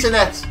shit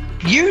internet.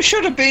 You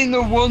should have been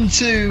the one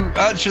to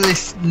actually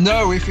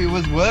know if it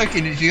was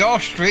working. It's your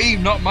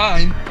stream, not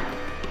mine.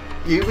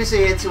 You was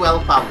here to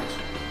help out.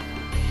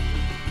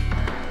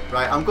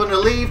 Right, I'm going to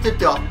leave the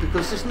dock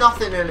because there's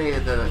nothing in here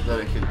that I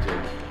can do.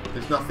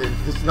 There's nothing in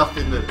here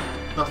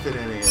that I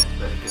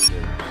can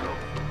do.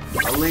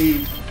 So I'll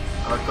leave.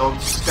 And I go to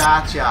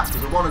Star Chart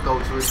because I want to go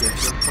to a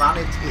different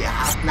planet.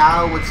 Yeah,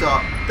 now we're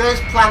talking. There's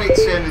Planet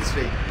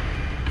Trinity.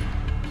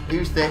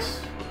 Who's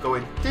this?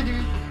 Going, did-do.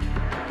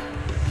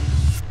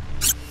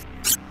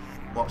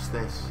 What's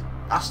this?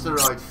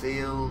 Asteroid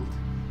Field,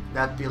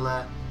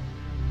 Nebula,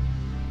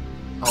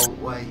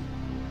 Altway,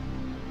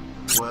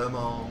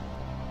 Wormhole,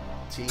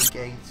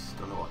 T-Gates,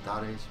 don't know what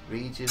that is,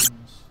 Regions,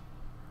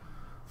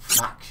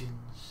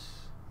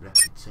 Factions,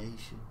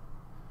 Reputation.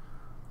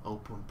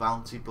 Open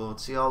bounty board.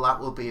 See, all that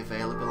will be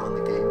available on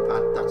the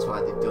gamepad. That's why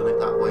they've done it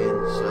that way in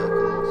the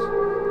circles.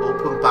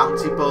 Open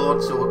bounty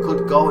board, so I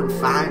could go and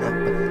find it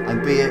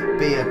and be a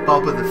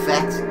Boba the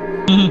Fett.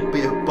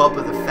 Be a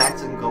Boba the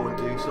Fett and go and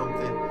do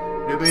something.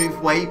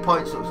 Remove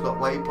waypoints, so it's got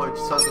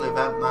waypoints, toggle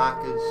event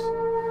markers.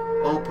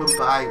 Open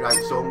by,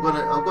 right, so I'm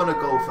gonna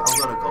go for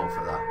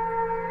that.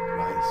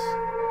 Right.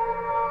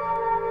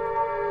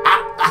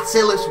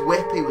 Attila's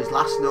Whip, he was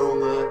last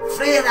known there.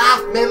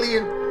 3.5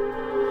 million!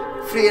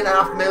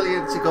 3.5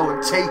 million to go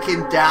and take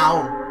him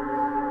down.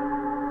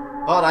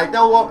 Alright,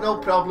 no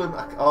problem.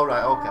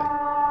 Alright, okay.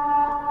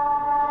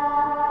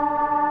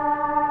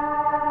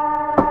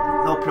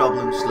 No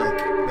problem, Slick.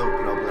 No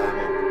problem.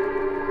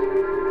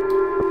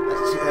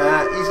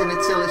 He's an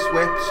Attila's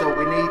Whip, so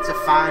we need to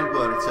find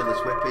where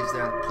Attila's Whip is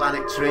then.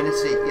 Planet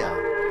Trinity, yeah.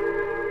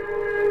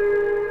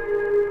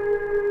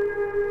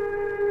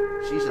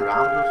 She's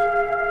around us.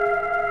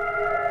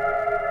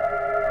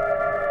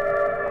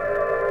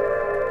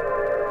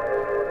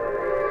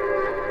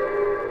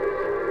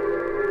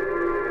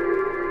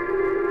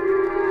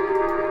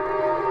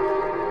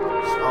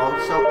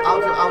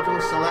 How do I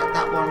select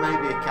that one?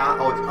 Maybe I can't.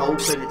 Oh, it's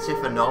open. It's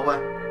if I know her.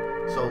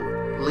 So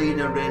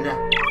Lena Rinner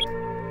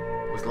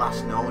was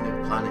last known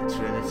in Planet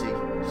Trinity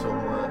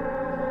somewhere,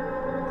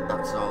 and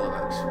that's all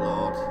I've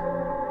explored.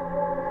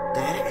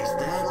 There it is.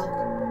 There, look.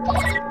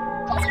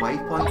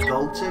 Waypoint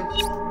go to.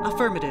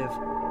 Affirmative.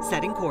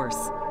 Setting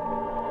course.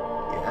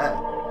 Yeah.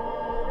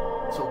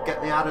 So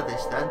get me out of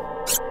this then.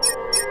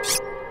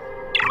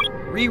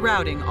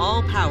 Rerouting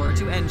all power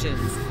to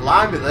engines.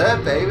 Fly me there,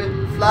 baby.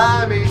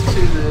 Fly me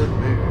to the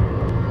moon.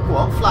 Go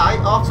on, fly.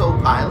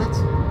 Autopilot.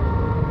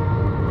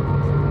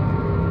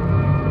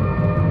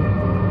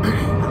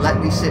 And let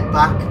me sit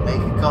back,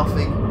 make a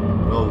coffee,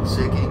 roll a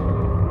ciggy,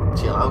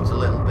 chill out a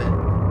little bit.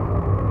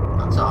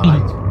 That's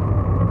alright.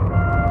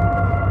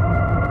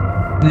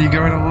 You're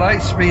going at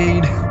light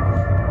speed.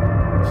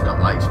 It's not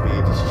light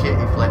speed, it's a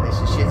shitty flip. It's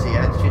a shitty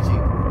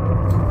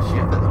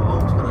ship at the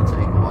moment. It's going to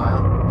take a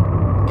while.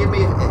 Give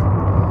me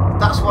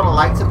that's what I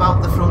liked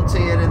about the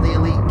Frontier and the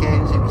Elite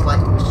games. It was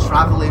like it was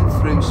travelling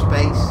through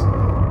space,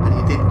 and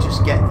you didn't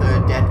just get there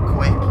dead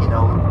quick. You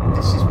know,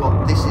 this is what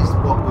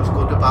was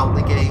good about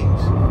the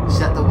games.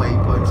 Set the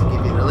waypoint to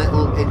give you a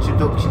little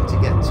introduction to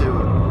get to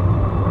it,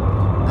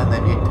 and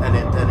then it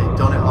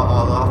done it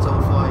all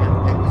auto for you.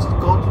 It was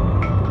good.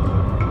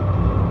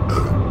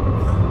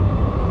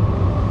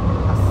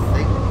 I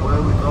think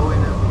where we're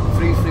going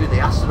through the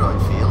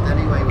asteroid field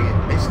anyway. We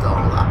missed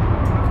all that.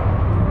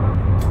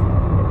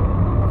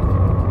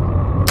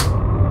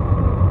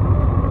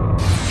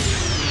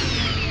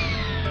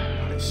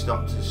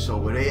 Stopped us, so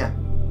we're here.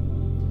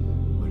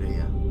 We're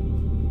here.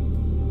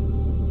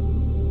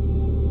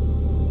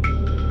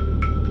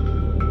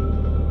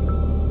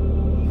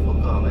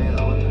 Fuck all here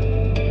though, isn't it?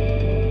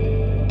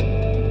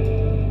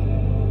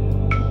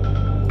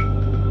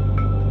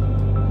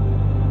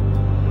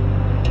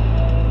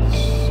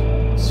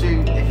 So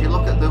if you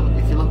look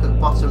at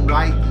bottom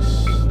right,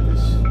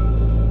 there's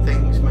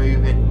things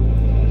moving.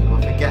 So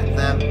if I get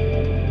them,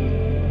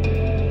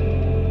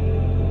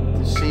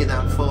 to see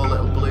them 4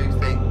 little blue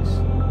things.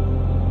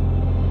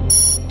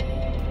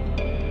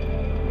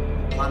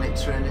 Planet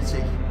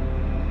Trinity.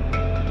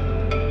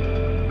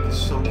 There's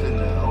something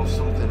there. Oh,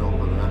 something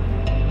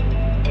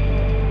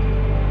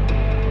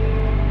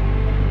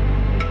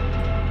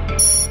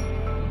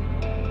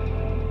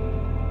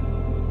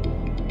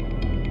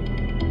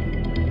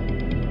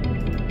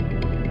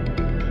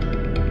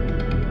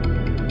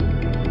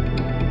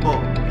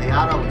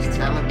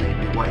telling me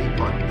my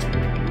waypoint.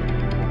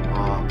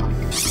 Oh,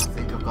 I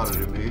think I've got to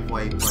remove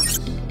waypoints.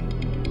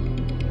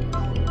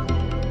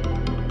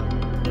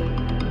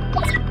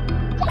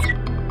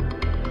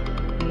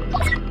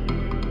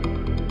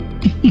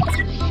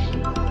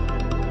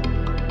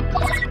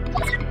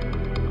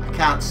 I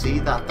can't see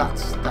that.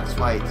 That's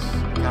why it's.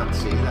 I can't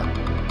see that.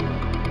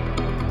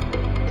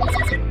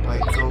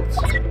 Wait, go to.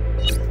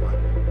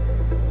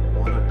 I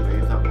want to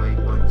remove that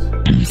waypoint.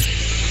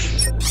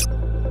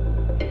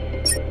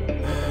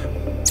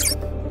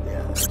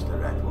 Yeah, that's the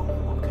red one.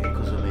 Okay,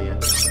 because I'm here.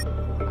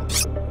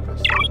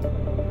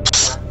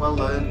 Yeah, well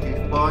learned,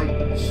 good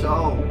boy. So,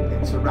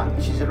 it's a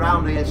rat. She's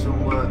around here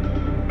somewhere.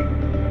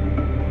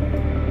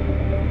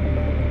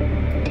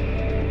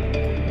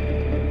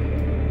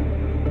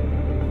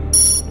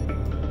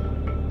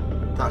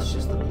 That's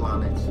just the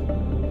planet.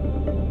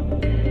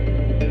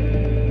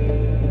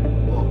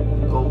 Oh,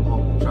 go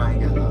up. Try and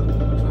get that.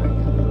 Try and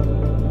get that.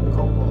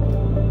 Go up.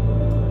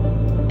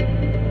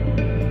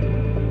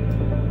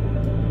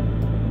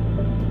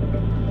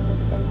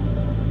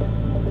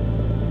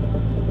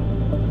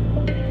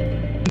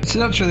 It's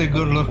actually a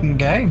good looking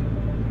game.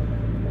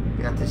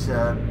 Yeah, there's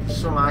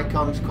some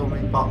icons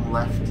coming, bottom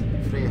left,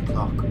 3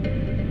 o'clock.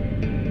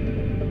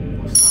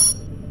 What's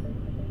that?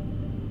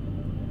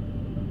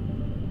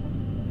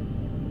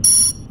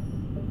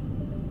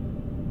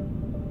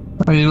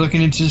 Are you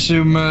looking into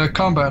some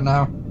combat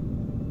now?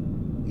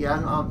 Yeah,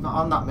 I'm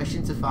on that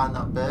mission to find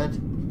that bird.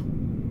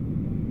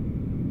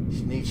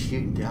 She needs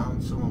shooting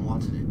down. Someone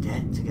wanted it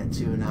dead to get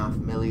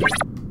 2.5 million.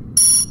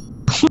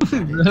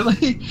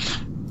 Really?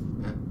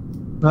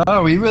 Yeah,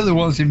 Oh, he really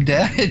wants him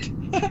dead.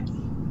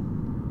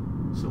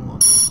 someone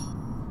does.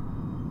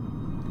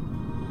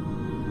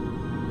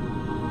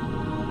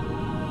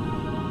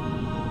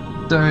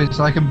 So it's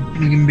like you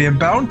can be a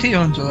bounty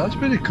hunter. That's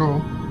pretty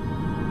cool.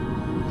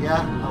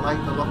 Yeah, I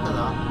like the look of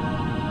that.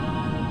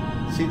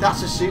 See,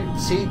 that's a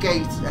T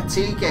gate. A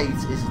T gate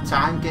is a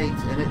time gate,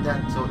 isn't it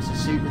then? So it's a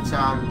super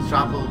time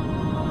travel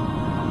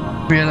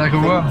Be like a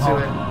thing to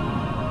wormhole. it.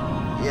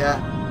 Yeah,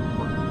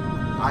 but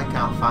I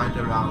can't find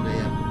her around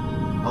here.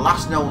 The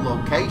last known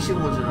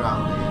location was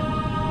around here.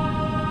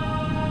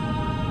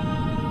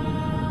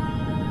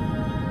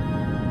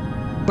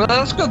 Well,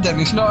 that's good then.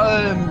 It's not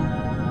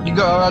you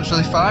got to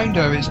actually find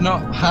her. It's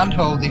not hand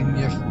holding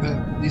you.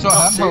 It's not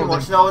hand Too holding.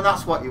 much, no, and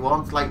that's what you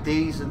want. Like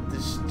these, and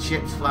there's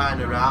ships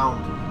flying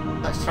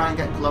around. Let's try and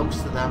get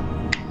close to them.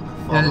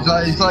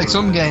 Yeah, it's like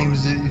some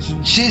games.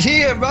 She's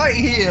here, right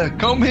here.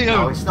 Come here.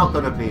 No, it's not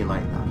going to be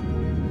like that.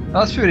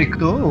 That's pretty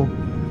cool.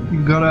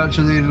 You've got to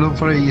actually look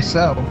for it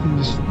yourself, and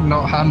just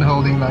not hand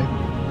holding like,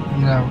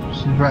 you know,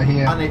 she's right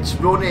here. And it's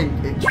running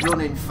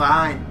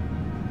fine.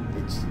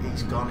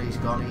 He's gone.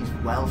 He's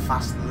well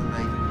faster than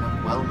me.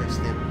 I've well missed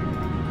him.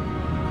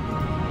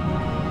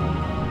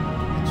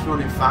 It's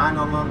running fine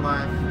on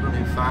online,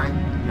 running fine,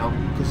 you know,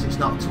 because it's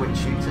not a Twitch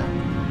shooter.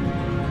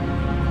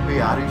 Who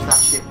are? Who's that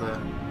ship there?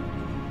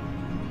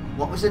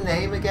 What was her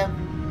name again?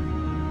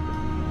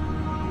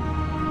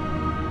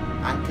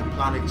 Anchor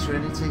Planet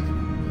Trinity.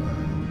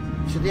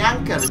 Should they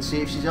anchor and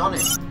see if she's on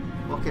it?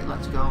 Fuck it,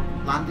 let's go.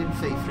 Landing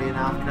fee,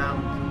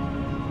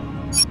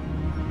 £3.5.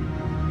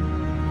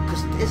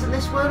 Because isn't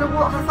this where it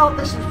was? I thought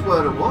this was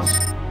where it was.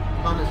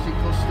 Planetary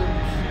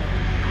Customs.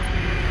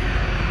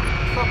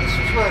 I thought this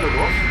was where it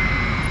was.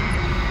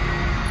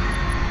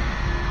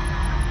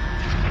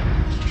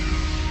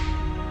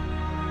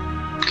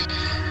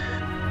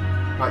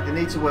 Right, they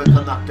need to work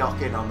on that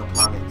docking on the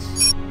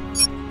planets.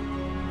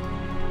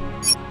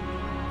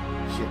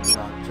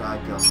 Shipyard, dry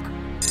dock.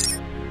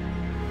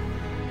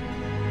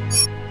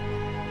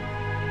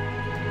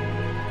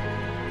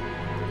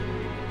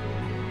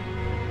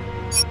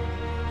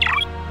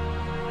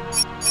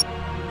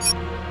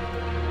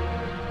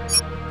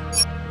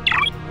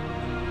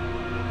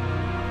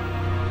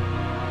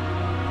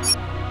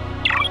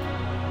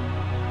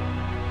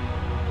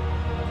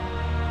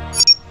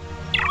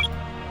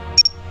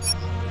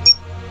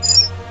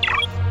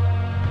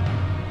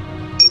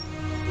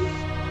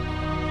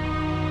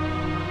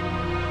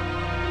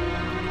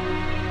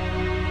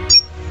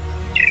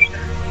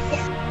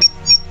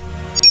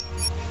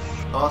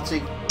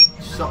 Artie,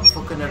 stop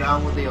fucking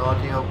around with the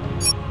audio.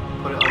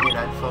 Put it on your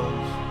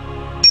headphones.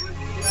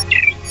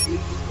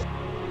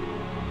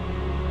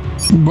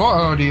 What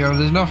audio?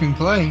 There's nothing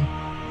playing.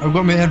 I've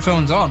got my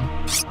headphones on.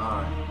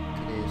 Alright,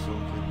 can hear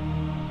something.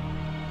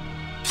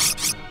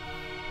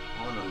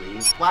 I wanna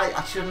leave. Why?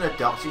 I shouldn't have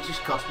docked, it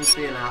just cost me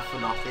 £3.5 for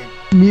nothing.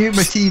 Mute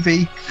my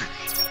TV.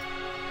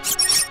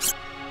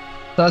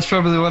 That's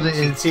probably what it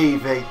is.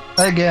 TV.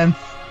 Again.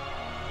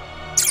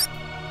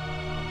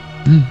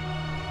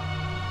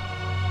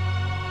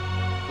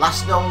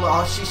 Last known,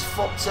 oh, she's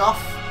fucked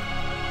off.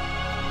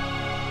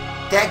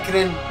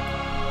 Degrin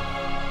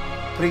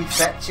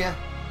Prefecture.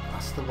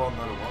 That's the one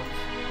that I want.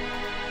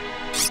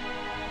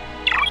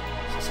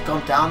 It's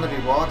gone down, the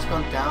reward's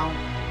gone down.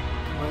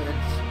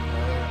 Where's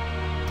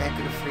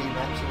Degrin Free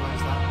Mentor,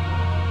 where's that?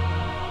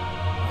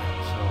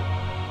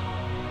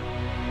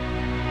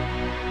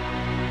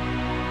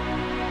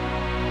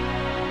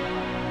 Right,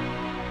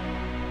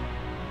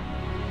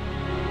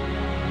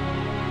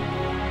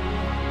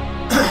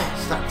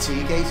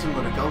 T-gate I'm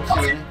gonna go to,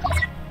 innit?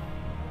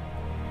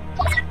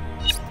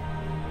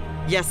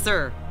 Yes,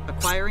 sir.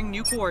 Acquiring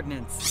new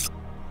coordinates.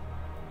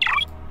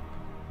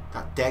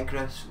 That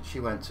Degra she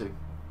went to.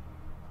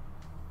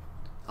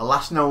 A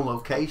last known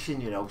location,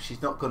 you know,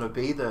 she's not gonna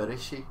be there,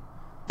 is she?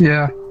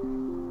 Yeah.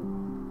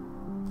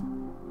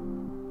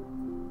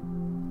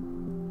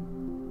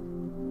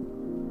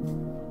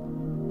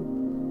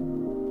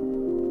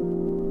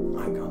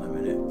 Hang on a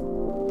minute.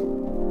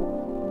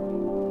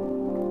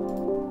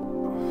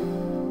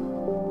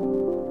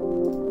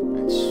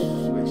 It's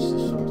switched to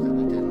something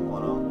I didn't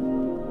want on.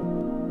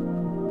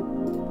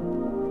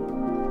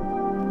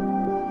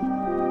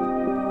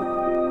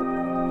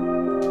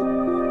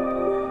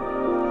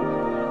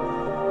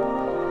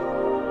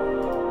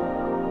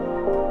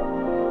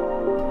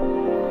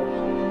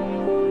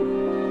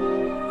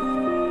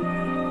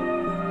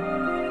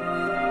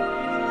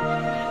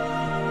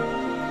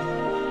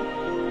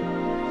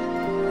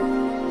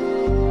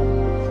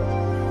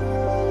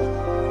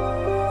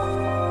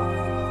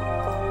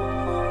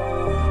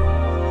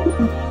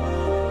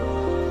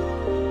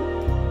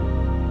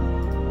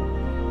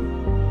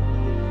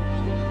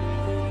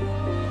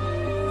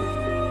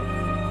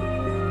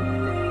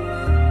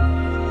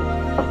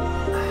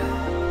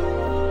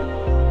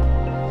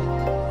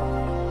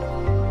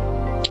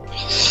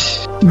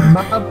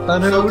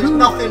 So there's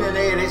nothing in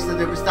here, is there?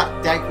 There was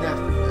that Degna,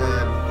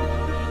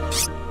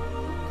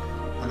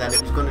 and then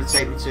it was going to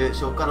take me to it,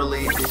 so I've got to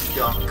leave this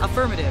dock.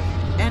 Affirmative.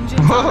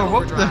 Engines Whoa, on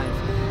what the- overdrive.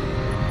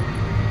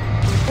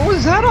 What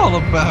was that all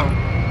about?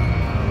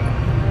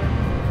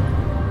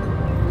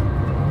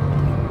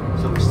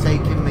 So it's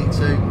taking me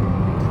to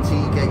the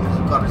T-gate because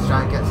I've got to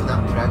try and get to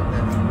that trout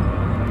then.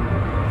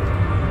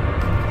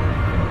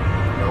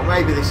 Well,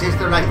 maybe this is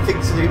the right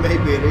thing to do,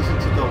 maybe it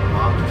isn't. I don't know,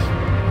 I'm just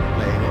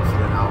playing it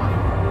for an hour.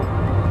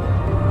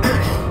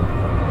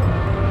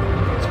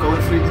 It's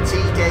going through the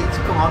T-gate,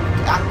 come on.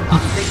 I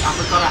think I've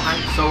got to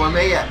anchor, so I'm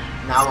here.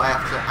 Now I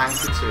have to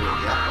anchor to it,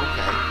 yeah,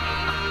 okay.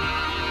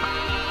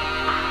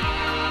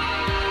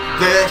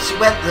 There, she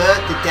went there,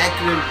 the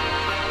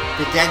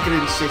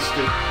Degran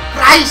system.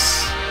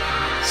 Price!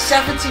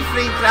 73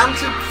 grand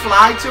to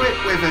fly to it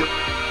with it.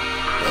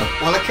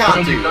 Well, I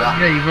can't do that.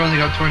 Yeah, you've only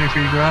got 23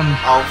 grand.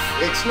 Oh,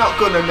 it's not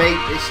gonna make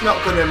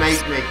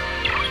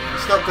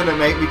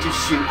me just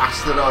shoot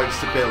asteroids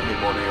to build me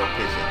money up,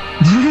 is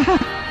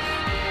it?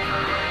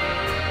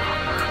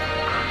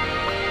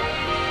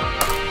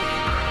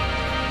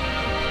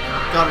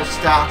 Gotta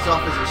start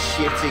off as a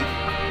shitty.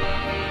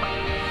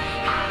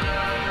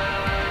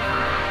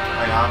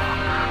 I have.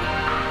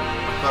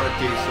 Gotta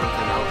do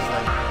something else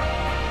then.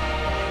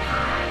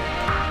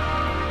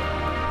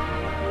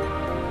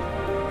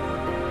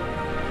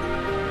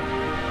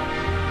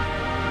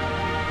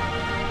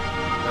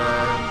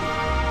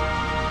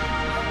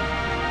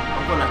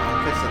 I'm gonna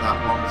anchor to that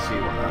one and see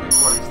what that is.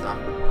 What is that?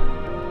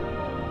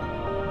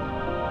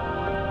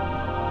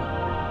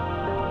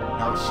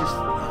 No, it's just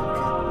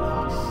anchor. No,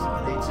 I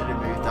need to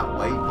remove that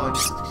waypoint.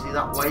 See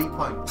that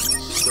waypoint?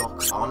 It's stuck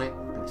on it,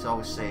 and it's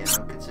always saying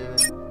anchor to it.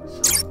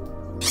 So,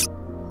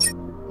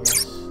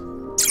 yes,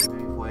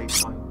 remove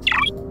waypoint.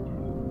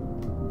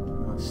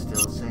 It's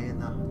still saying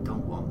that. I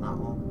don't want that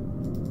one.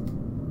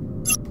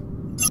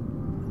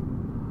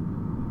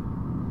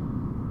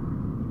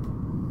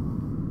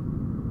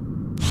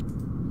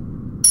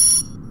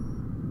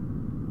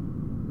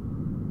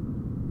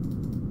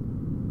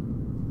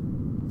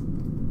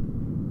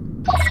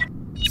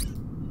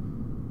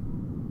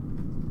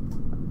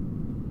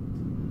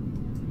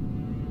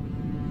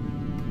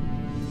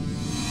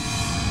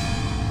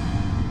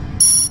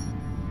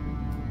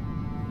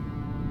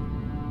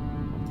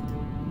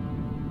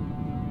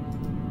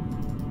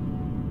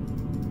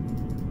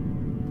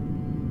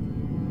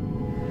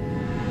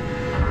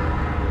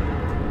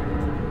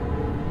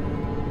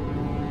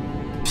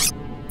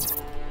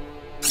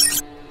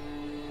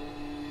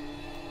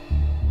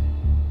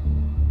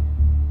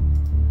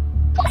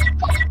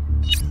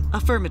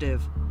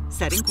 Affirmative.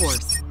 Setting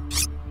course.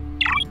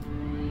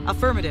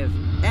 Affirmative.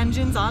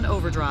 Engines on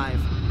overdrive.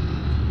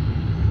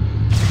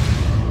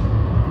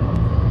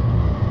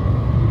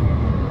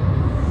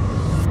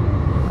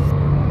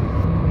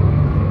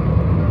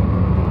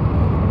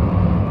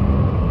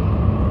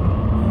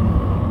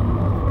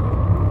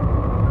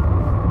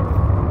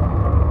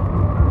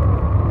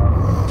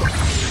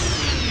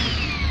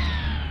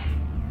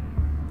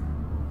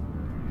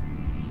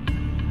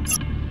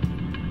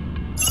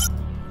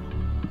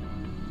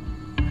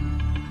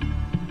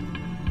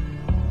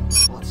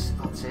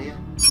 What's here?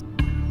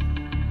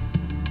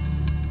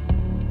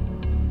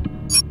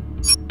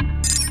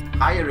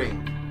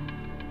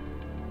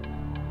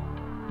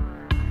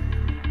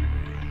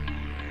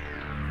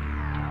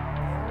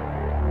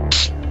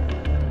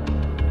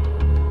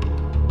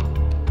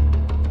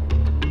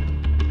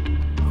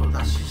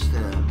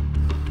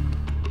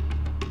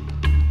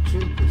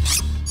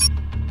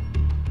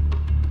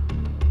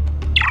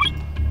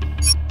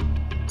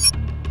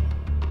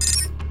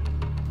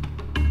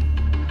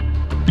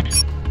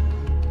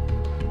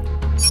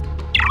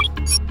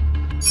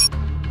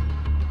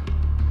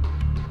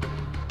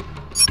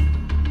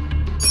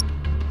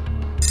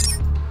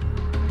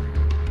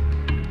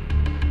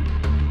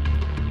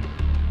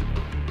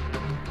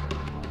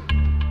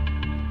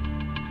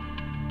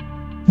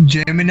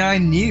 Gemini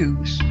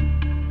News.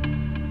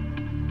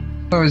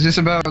 Oh, is this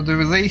about the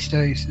release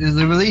dates? Is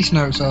the release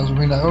notes or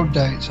something like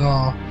updates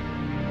or?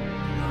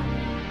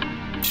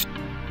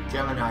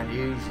 Gemini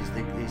News is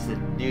the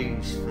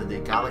news for the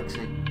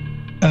galaxy.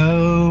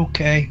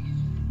 Okay.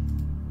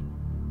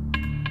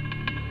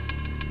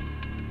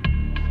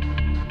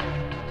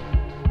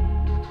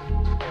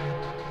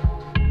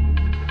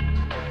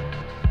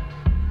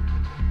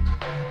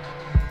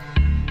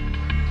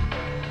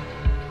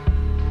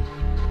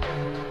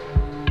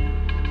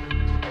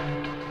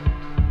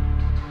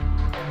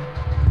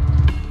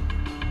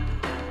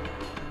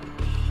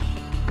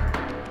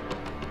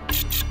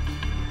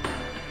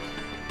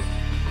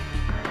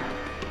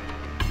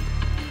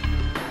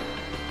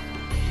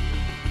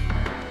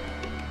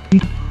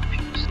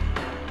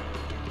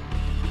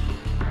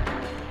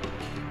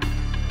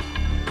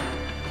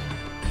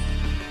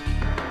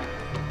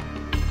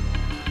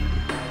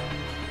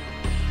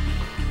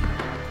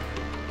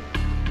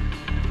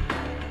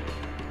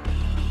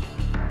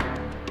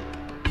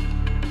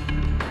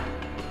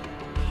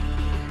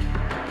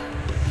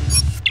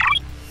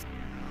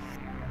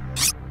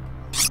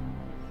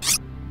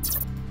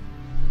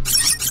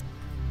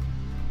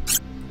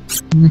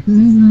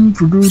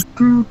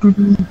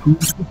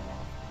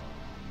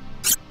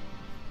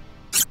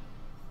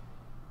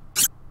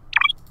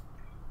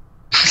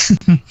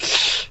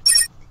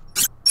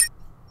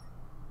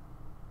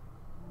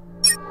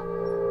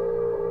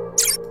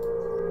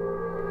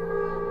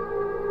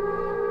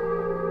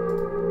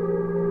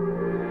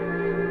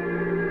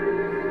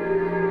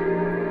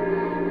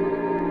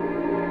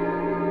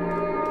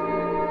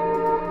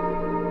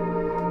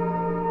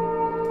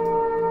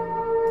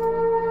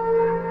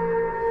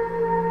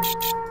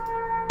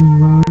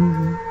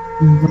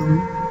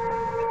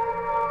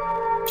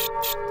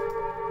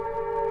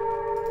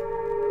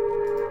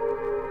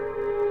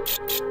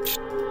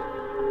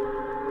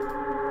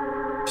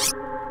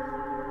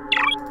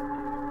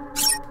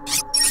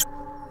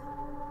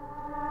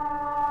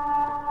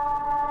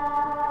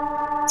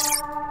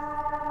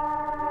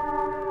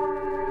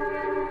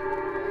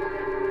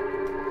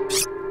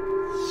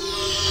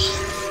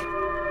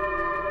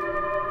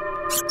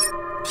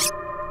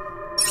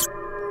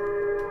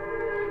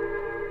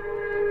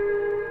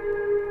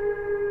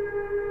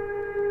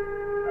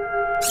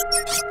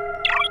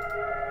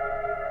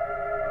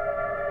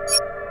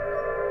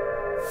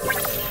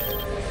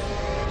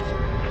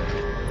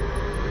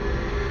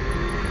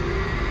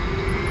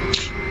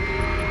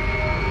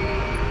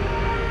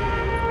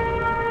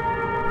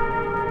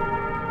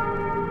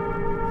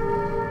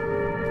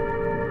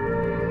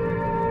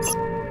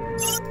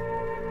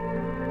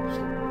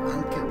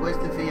 Where's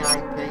the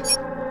VIP?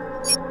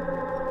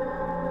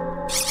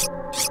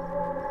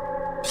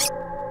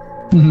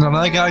 I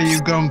like how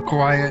you've gone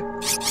quiet.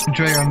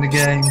 Concentrate on the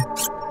game.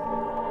 Just,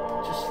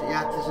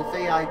 yeah, there's a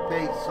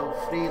VIP, so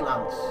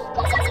freelance.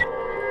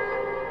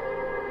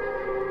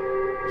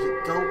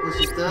 Was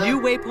it there? New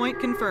waypoint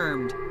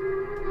confirmed. Yeah,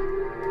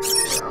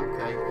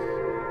 okay.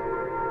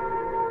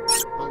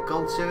 Well,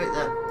 go to it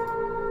then.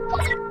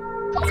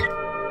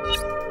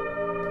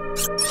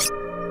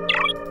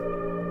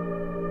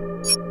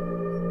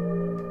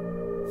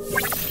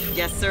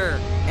 Yes, sir.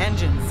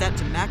 Engine set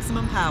to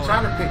maximum power. I'm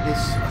trying to pick this.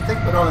 I think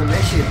we're on a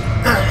mission.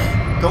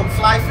 Don't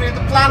fly through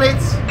the planet.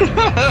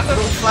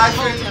 Don't fly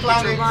through the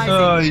planet.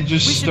 Oh, you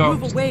just we should stopped.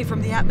 move away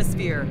from the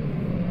atmosphere.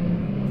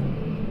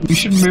 You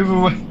should move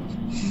away.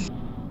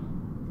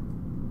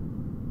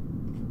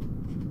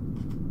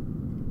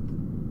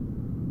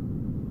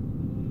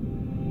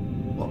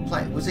 What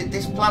planet? Was it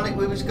this planet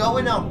we was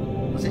going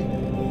on? Was it?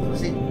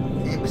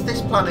 It was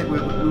this planet we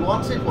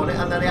wanted, wasn't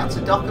it? And then he had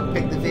to dock and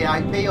pick the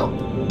VIP up.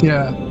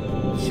 Yeah.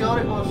 Sure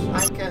it was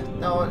Anchor.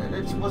 No,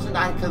 it wasn't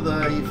Anchor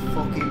there, you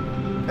fucking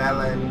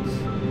bellends.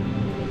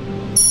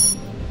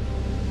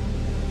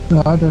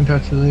 No, I don't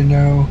actually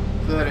know.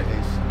 There it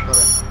is. Got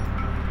it.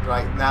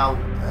 Right, now,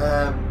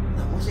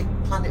 was it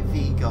Planet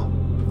Vigo?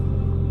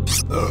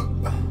 No,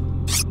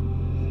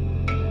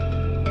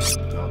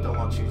 don't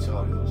want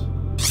tutorials.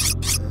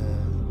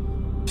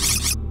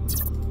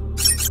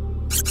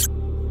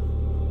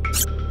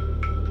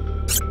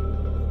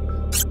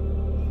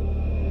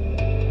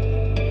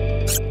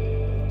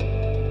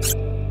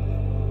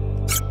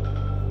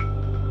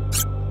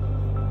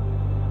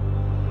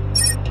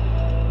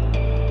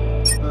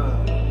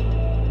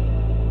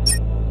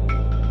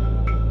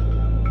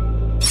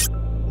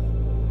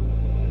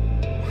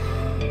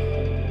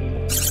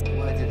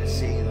 Where did I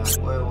see that?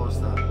 Where was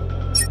that?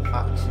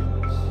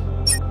 Factions.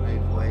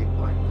 Move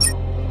waypoint.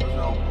 No, it was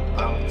open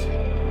bounty.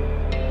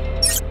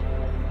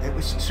 It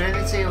was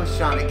Trinity I was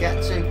trying to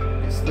get to.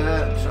 It's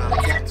there I'm trying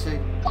to get to.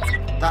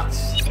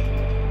 That's...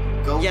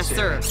 Go Yes, to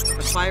sir. it.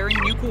 Acquiring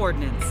new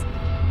coordinates.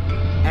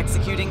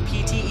 Executing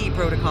PTE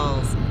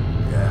protocols.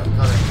 Yeah, I've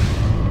got it.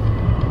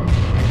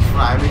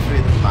 Fly me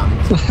through the planet.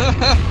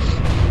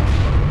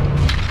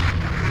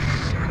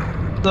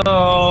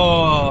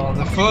 Oh,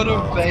 the fun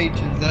of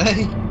betas,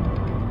 eh?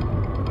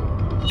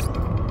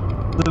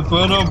 The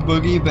fun of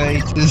buggy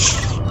betas.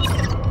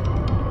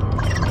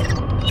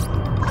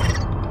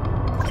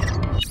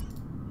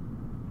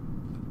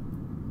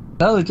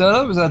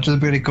 That was actually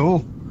pretty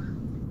cool.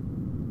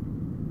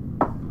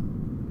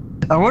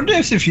 I wonder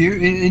if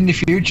in the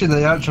future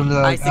they actually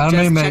I like suggest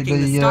animate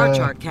checking the star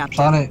chart, Captain.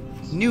 planet.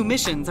 New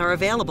missions are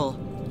available.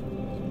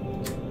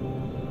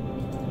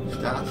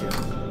 Star chart.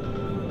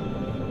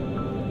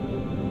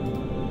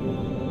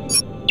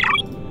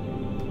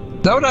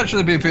 That would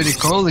actually be pretty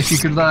cool if you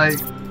could like,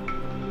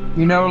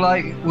 you know,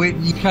 like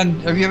you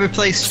can. Have you ever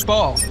played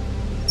Spore?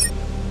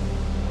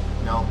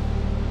 No.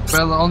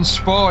 Well, on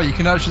Spore you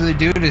can actually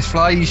do this: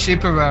 fly your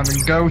ship around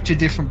and go to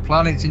different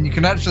planets, and you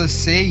can actually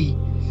see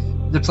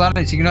the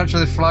planets. You can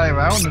actually fly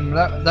around, and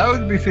that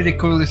would be pretty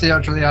cool if they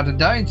actually added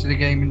that into the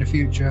game in the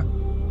future.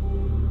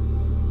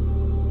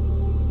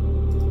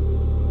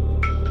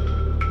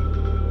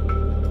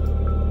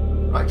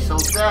 Right, so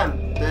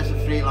then there's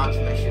a freelance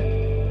mission.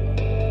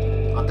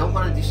 I don't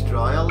want to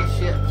destroy all the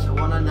ships. I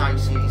want a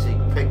nice, easy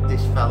pick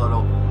this fella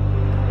up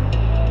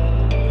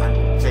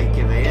and take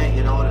him here.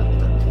 You know what?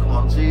 Come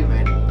on, zoom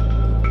in.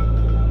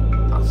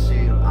 That's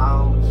zoom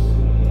out.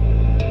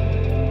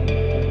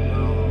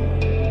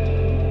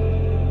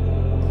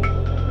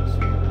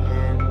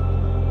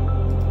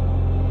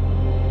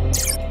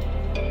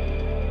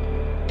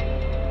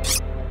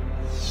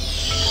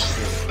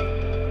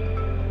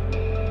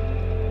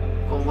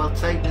 Well,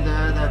 take me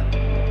there then.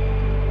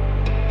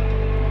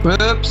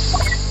 Whoops.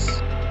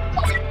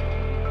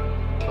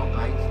 Come,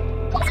 mate.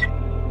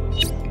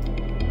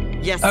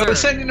 Yes, I sir. was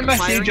sending a message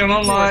Firing on new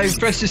online. coordinates.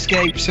 Press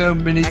escape so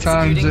many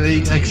times that he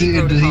Executing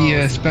exited the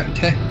protocols.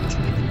 spectator.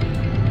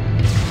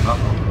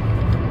 Uh-oh.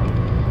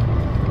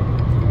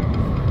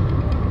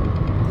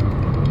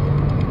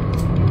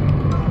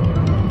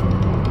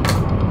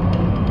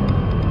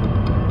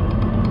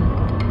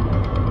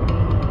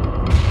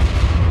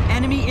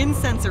 Enemy in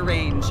sensor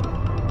range.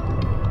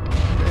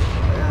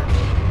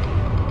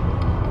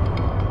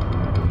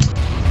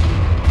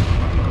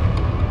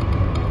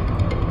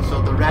 So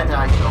the red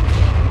icon.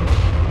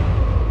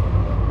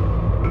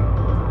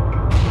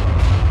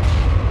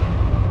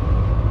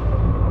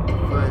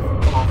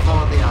 Come on,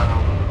 follow the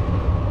arrow.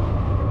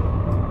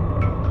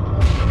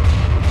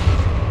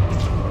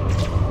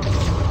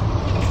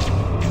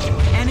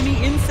 Enemy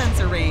in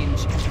sensor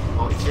range.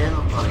 Oh, it's him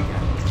up on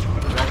again.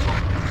 The red one.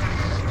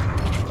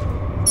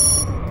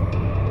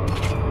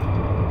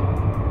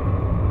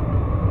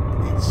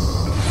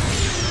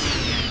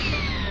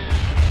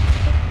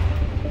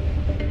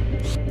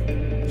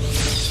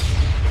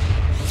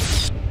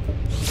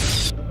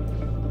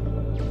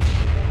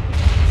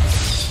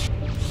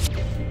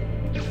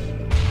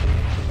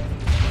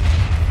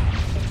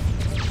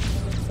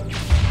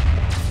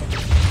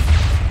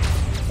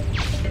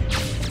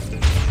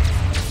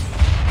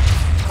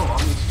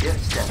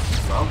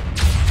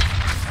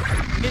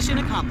 Mission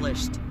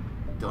accomplished.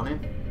 Done him.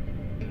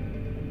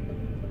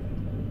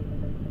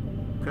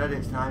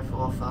 Credits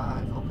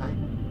 945, okay.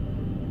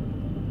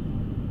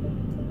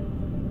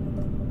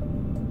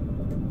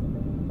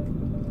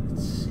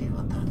 Let's see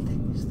what that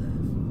thing is there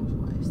for.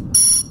 What is that?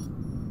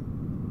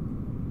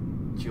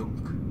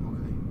 Junk,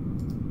 okay.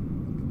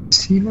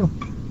 See up.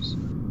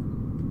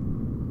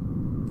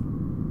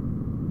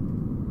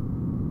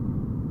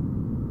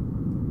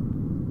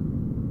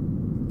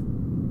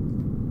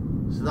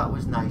 So that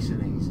was nice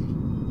and easy.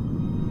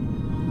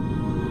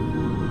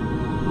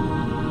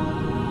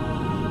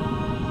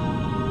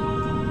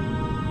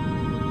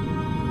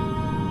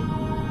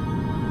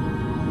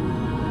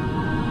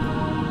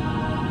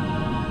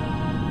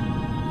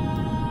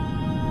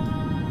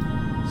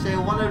 See, I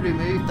want to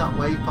remove that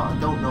waypoint. I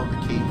don't know the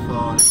key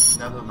for it.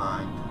 Never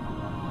mind.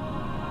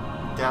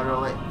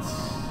 Derelict.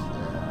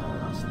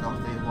 That's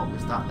nothing. What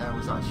was that there?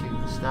 Was that a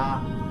shooting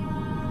star?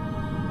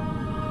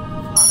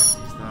 Planet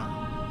is that?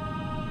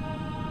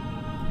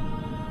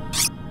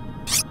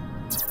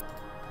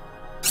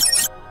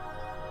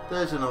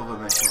 There's another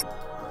mission.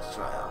 Let's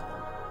try that.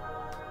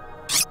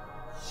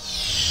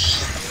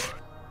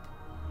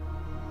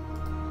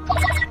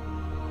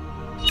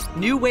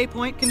 New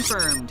waypoint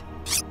confirmed.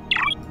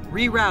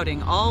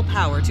 Rerouting all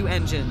power to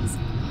engines.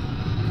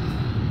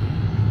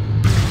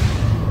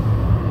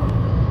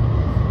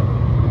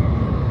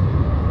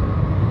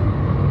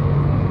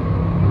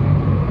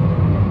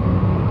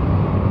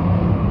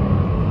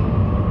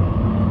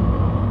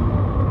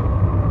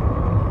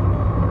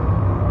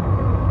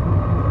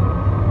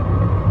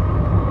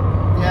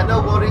 Yeah,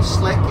 no worries,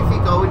 Slick. If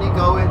you're going, you're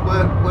going.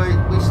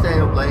 We stay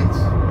up late.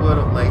 We're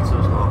up late as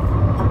well.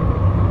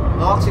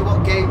 Marty,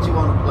 what game do you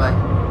want to play?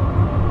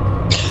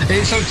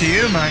 It's up to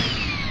you, mate.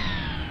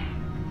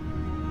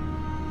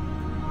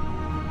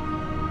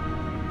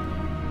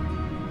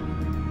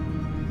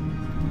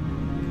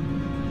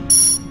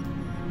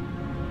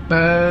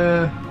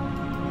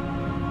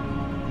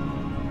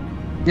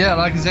 Yeah,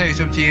 like I say, it's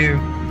up to you.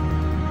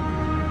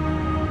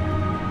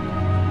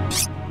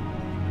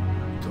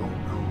 Don't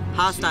know.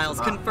 Hostiles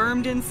See for that.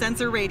 confirmed in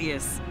sensor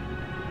radius.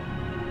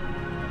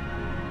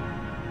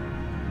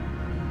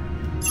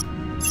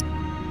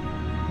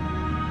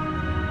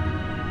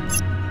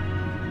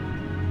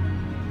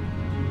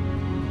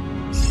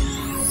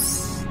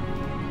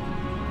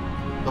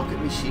 Look at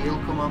me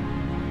shield, come on.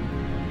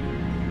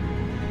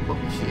 Put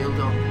my shield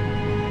on.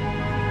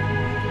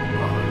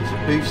 Oh, there's a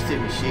boost in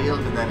my shield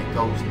and then it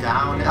goes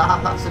down.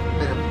 Ah, that's a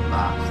bit of a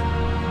bastard.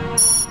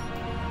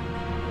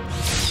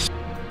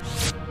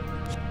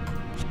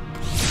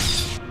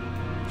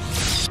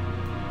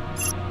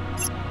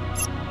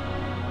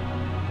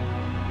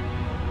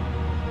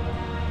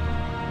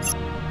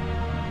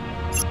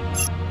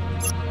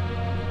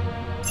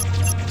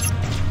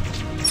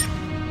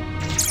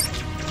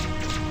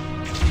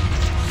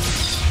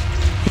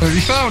 Have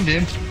you found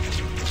him?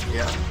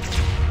 Yeah.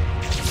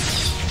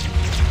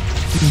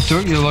 It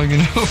took you long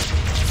enough.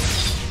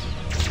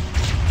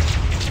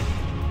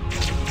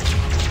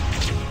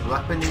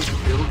 Weapon needs to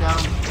cool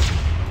down.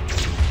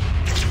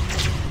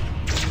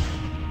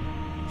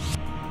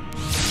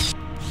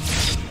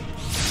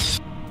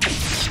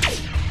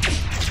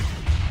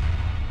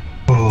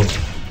 Oh.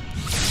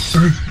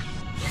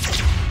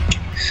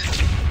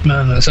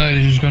 Man, that side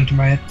has just gone to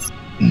my head.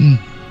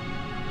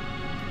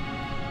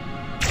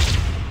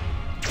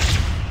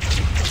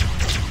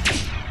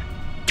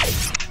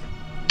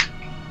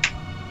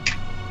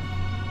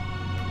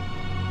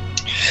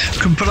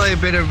 Can play a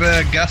bit of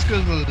gas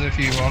guzzlers if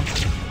you want.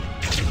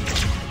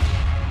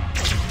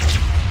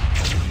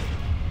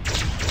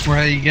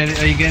 Where are you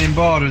getting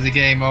bored of the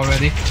game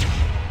already?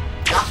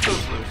 Gas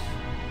guzzlers?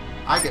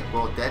 I get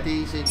bored dead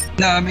easy.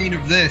 No, I mean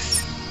of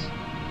this.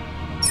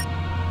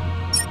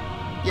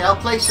 Yeah, I'll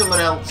play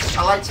somewhere else.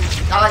 I like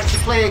to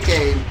play a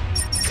game,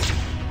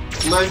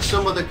 learn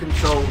some of the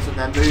controls and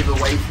then move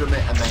away from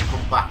it and then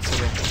come back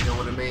to it. You know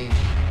what I mean?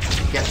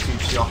 Get too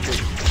shotted.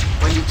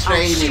 When you're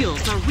training, you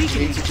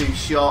need to do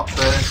short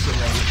bursts and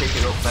then you pick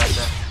it up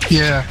better.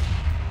 Yeah.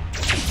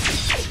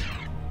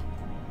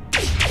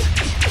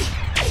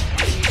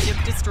 Enemy ship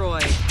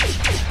destroyed.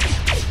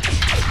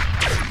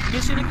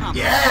 Mission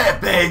accomplished. Yeah,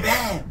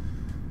 baby!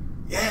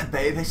 Yeah,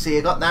 baby. See,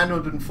 I got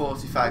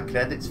 945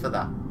 credits for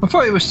that. I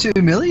thought it was 2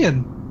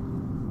 million.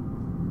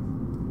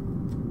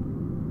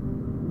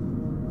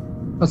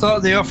 I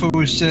thought the offer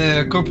was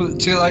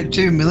like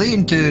 2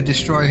 million to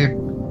destroy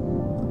him.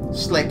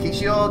 Slick, is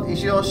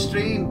your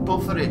stream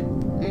buffering?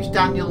 Who's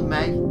Daniel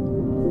May?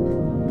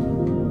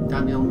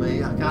 Daniel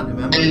May, I can't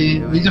remember.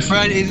 He's a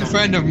friend. He's a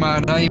friend of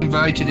mine. I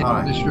invited him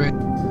Alright. to the stream.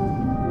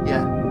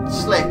 Yeah,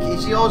 Slick,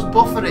 is yours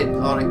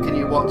buffering, or can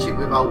you watch it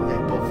without it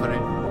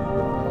buffering?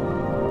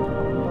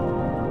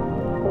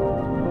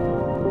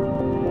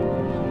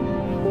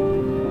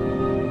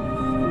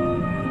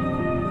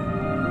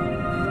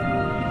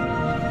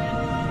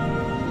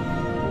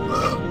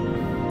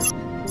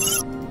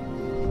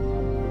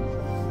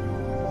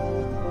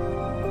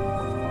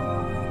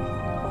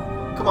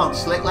 Come on,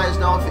 Slick, let us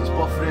know if it's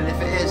buffering. If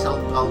it is,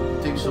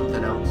 I'll do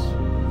something else.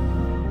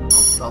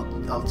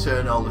 I'll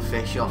turn all the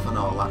fish off and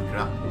all that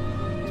crap.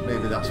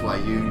 Maybe that's why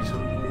you use a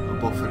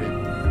buffering.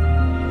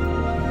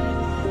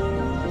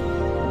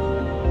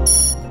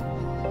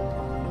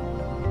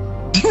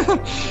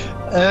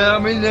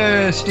 I'm in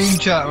the Steam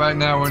chat right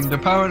now, and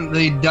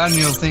apparently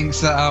Daniel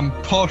thinks that I'm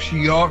posh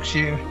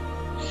Yorkshire,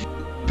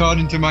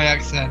 according to my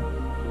accent.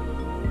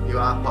 You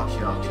are posh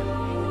Yorkshire.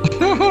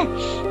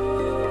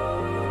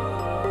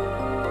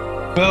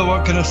 Well,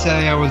 what can I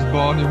say? I was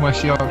born in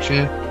West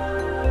Yorkshire.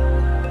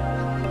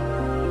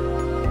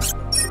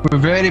 We're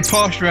very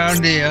posh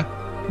round here.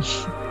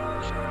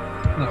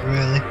 Not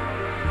really.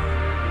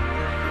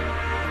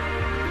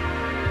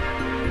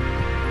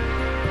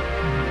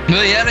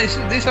 But yeah,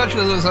 this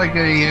actually looks like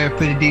a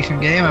pretty decent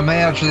game. I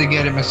may actually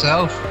get it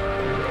myself.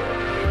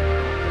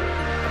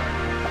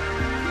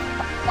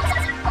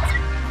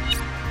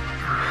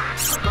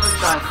 I'm gonna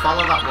try and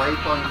follow that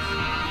waypoint.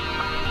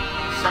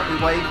 Set my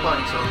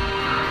waypoint on.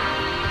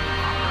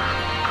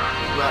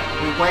 My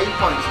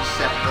waypoint is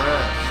set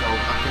there, so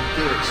I can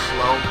do it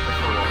slow if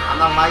I want. And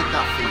I like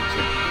that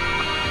feature.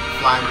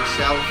 Fly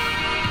myself,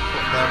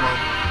 put them on,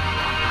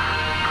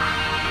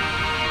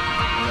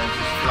 and then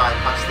just fly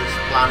past this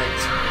planet.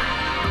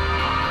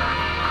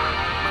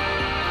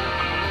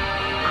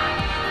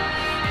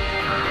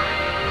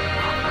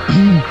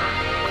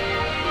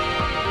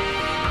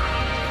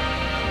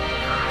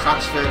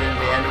 Transferring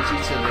the energy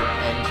to the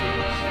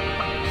engines.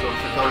 So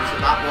if I go to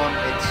that one,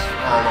 it's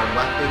all on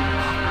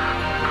weapons.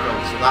 Go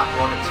to that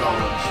one, it's all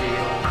on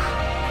shields.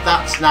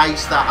 That's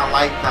nice, that I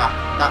like that.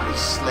 That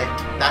is slick.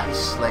 That is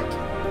slick.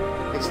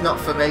 It's not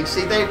for me.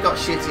 See, they've got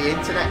shitty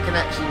internet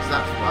connections,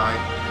 that's why.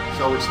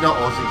 So it's not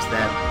us, it's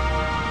them.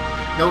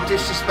 No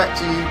disrespect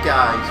to you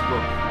guys,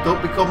 but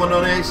don't be coming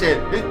on here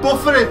saying, it's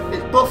buffering,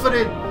 it's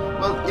buffering.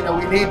 Well, you know,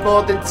 we need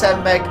more than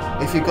 10 meg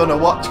if you're gonna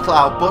watch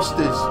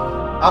Cloudbusters.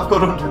 I've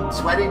got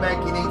 120 meg,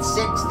 you need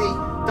 60.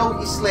 Don't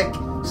you, Slick?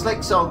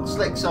 Slick's on,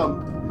 Slick's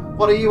on.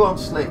 What are you on,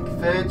 Slick?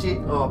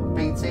 Virgin or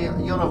BT?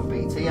 You're on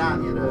BT,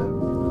 aren't you?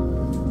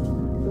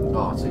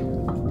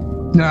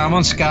 No, I'm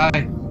on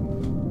Sky.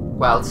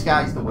 Well,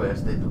 Sky's the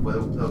worst. The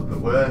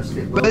worst.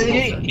 But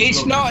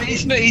it's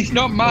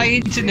not my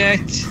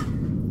internet.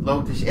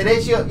 It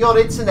is your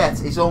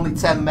internet is only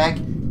 10 meg.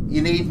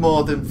 You need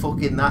more than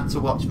fucking that to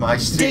watch my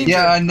stream.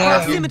 Yeah, I know.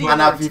 Proximity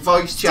And have alert. your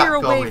voice chat Steer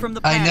away going. from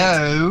the I planet.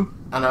 know.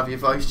 And have your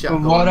voice chat But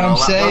going. what and I'm all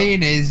that.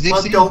 saying is, this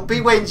Well, is... don't be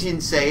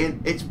whinging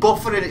saying it's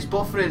buffering, it's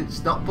buffering.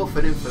 It's not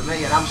buffering for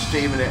me, and I'm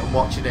streaming it and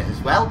watching it as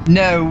well.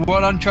 No,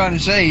 what I'm trying to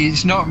say,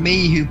 it's not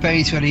me who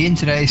pays for the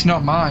internet, it's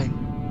not mine.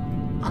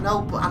 I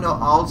know, but I know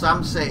all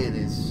I'm saying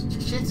is,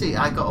 shitty,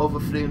 I got over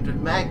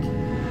 300 meg.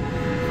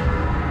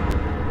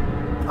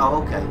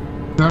 Oh, okay.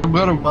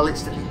 Well,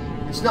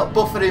 it's not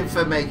buffering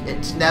for me.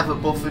 It's never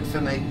buffered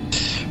for me.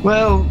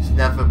 Well, It's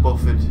never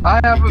buffered.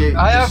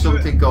 There's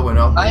something going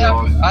on with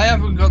yours. I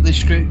haven't got this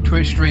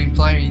Twitch stream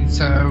playing,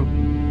 so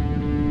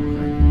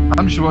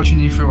I'm just watching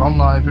you through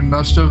OnLive, and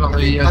I've still got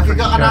the. Have you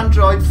got an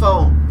Android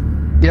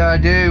phone? Yeah, I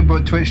do,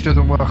 but Twitch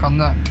doesn't work on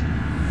that.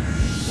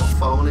 What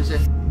phone is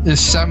it? The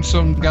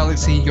Samsung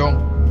Galaxy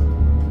Young.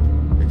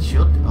 It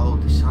should. Oh,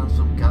 the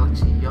Samsung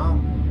Galaxy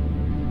Young.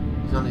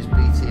 He's on his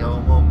BT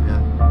home up, yeah.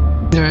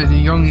 Yeah, the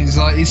Young is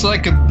like it's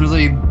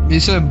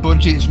a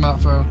budget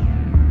smartphone.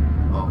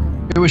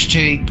 Okay. It was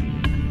cheap.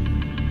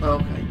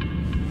 Okay.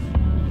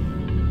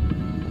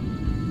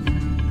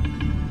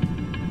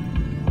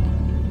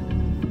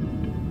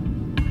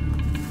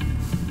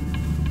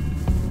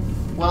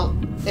 Well,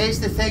 here's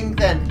the thing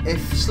then.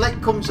 If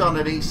Slick comes on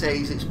and he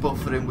says it's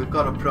buffering, we've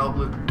got a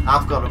problem.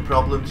 I've got a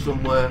problem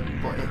somewhere.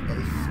 But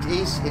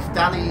if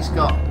Danny's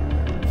got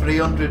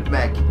 300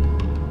 meg,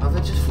 have they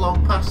just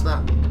flown past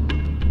that?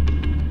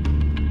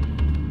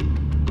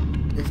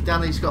 If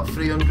Danny's got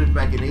 300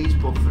 meg and he's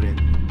buffering,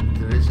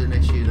 there is an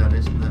issue then,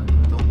 isn't there?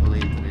 I don't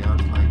believe that he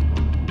has like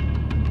one.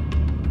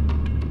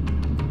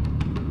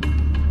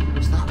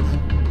 What's that then?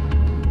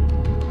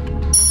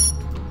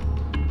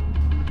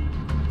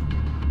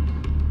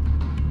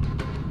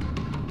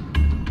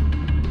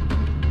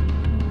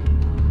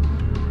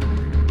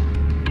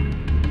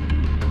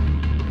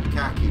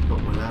 Can't keep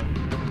up with that.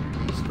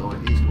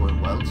 He's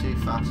going well too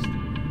fast.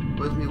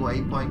 Where's my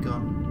waypoint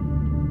gone?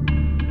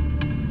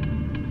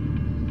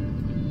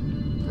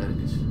 There it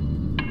is.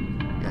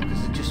 Yeah,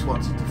 because I just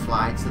wanted to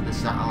fly to the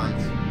satellite.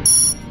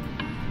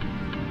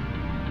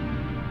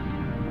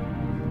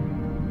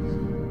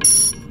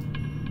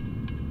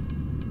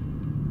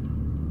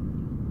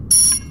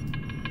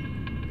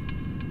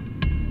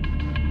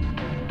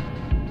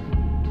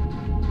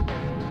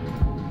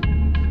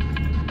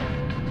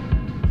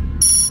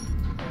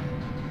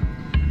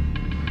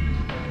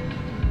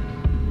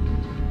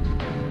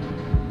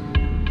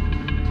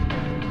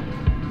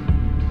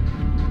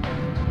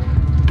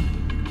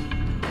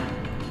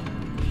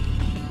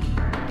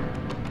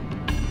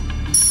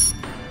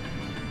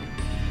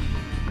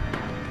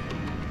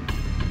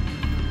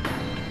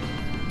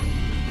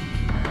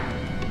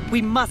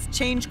 We must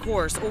change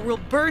course or we'll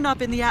burn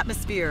up in the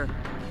atmosphere.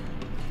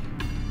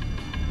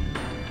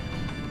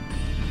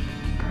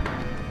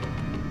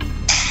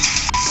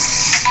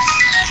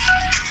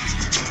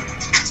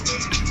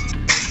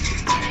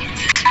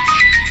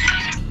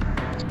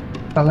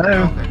 Hello.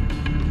 Okay.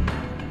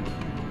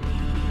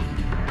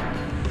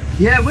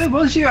 Yeah, where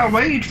was you? I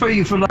waited for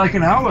you for like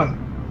an hour.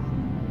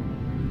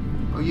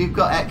 Oh, you've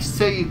got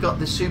X2, you've got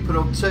the Super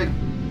Hub 2.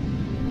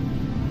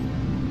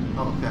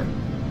 Oh, okay.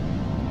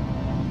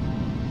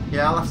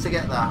 Yeah, I'll have to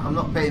get that. I'm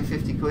not paying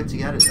 50 quid to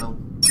get it though.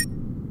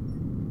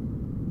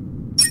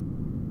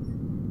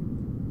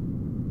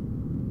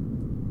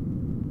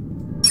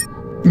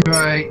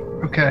 Right.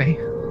 Okay.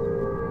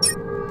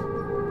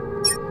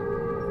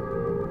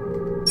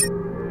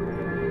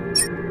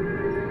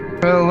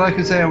 Well, like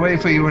I say, I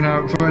waited for you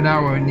for an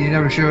hour and you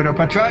never showed up.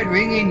 I tried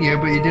ringing you,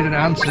 but you didn't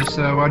answer,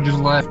 so I just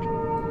left.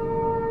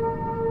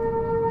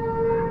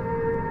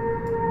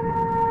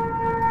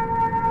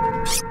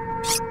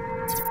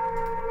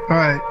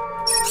 Alright.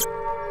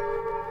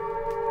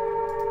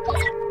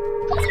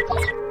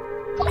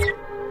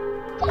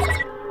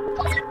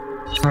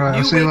 Alright,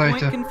 I'll see you waypoint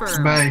later.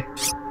 confirmed. Bye.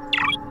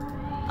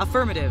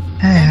 Affirmative.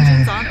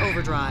 Engines on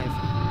overdrive.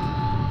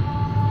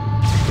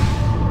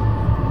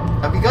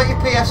 Have you got your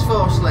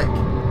PS4, Slick?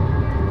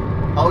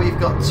 Oh, you've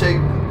got 2.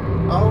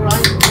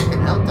 Alright.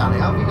 Fucking hell, Danny,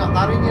 have you got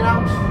that in your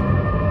house?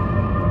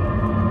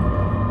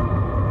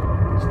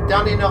 Is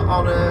Danny not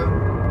on a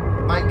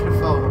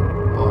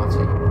microphone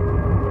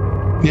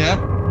party? Yeah?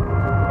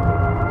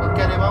 Well,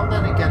 get him on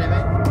then and get him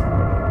in.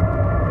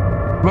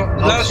 Well,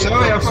 no, Oh, shit,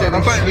 sorry, I look,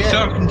 thought he was shit.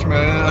 talking to me.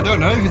 I don't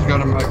know if he's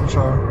got a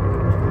microphone.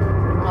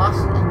 Well,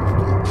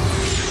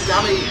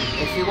 Danny,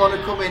 if you want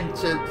to come in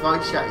to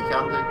voice chat, you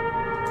can do.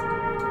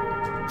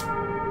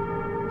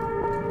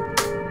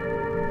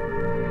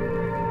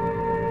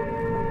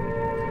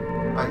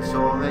 Right,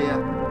 so I'm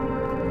here.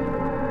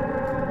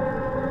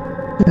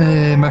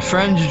 My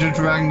friends just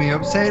rang me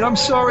up saying, I'm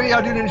sorry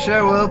I didn't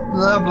show up,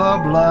 blah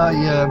blah blah.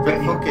 Yeah, Bit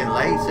bet you, fucking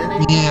late, isn't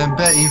it? yeah,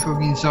 bet you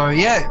fucking sorry.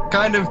 Yeah,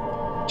 kind of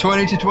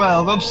 20 to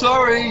 12. I'm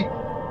sorry.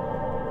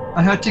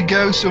 I had to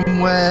go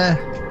somewhere.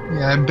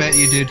 Yeah, I bet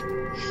you did.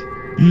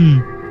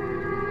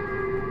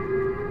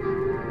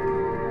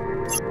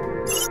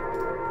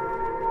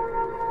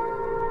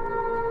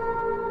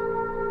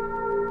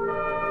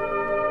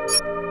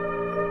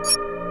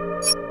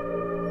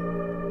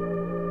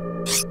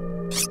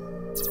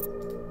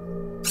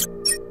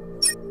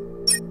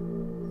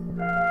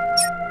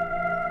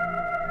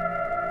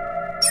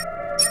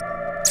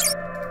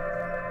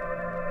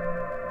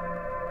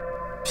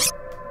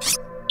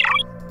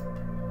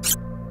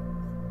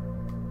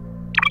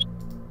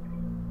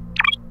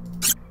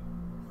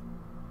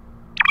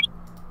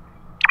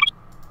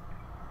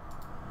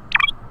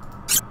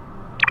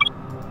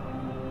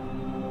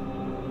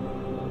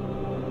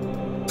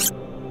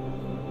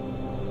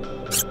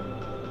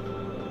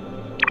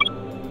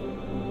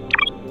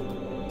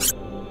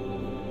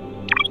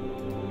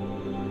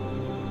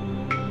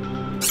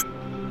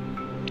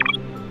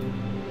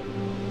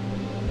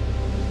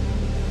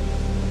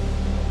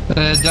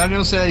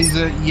 Daniel says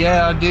that,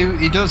 yeah, I do.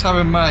 He does have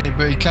a mic,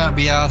 but he can't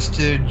be asked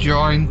to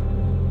join.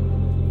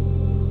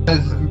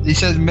 He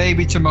says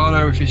maybe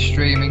tomorrow if he's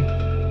streaming.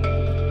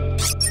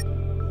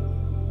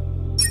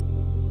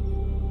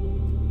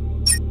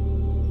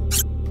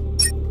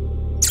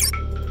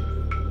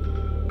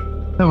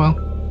 Oh well.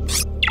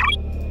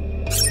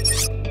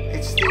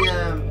 It's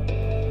the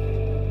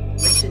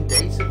mission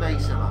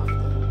database I'm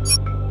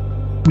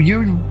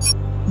after.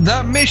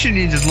 That mission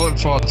you just looked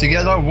for to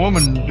get that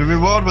woman, the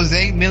reward was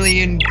 8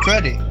 million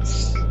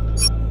credits.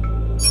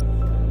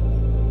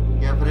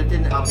 Yeah, but it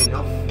didn't have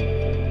enough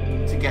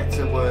to get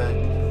to where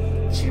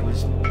she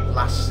was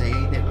last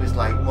seen. It was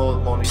like more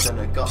money than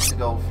I got to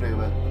go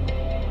through a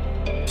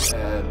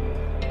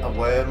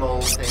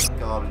wormhole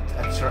thing or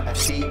a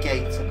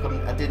T-gate.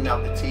 I didn't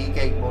have the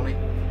T-gate money.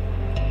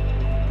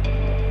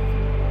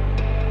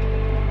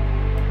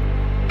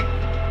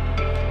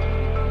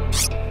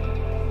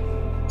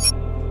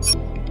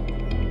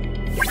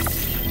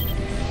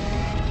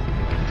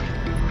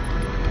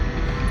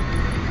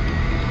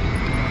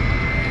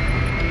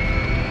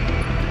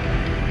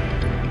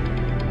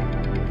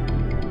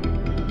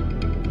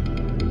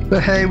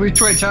 But hey, with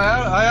Twitch,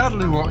 I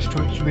hardly watch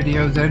Twitch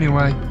videos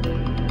anyway.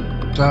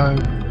 So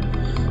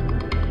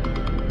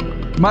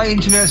my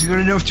internet's good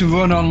enough to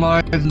run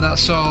online, and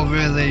that's all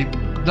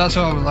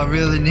I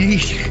really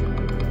need.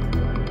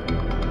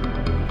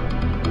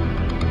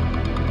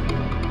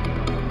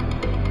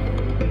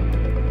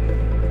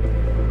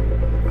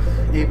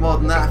 Need more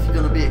than that if you're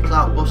gonna be a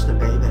clout buster,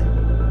 baby.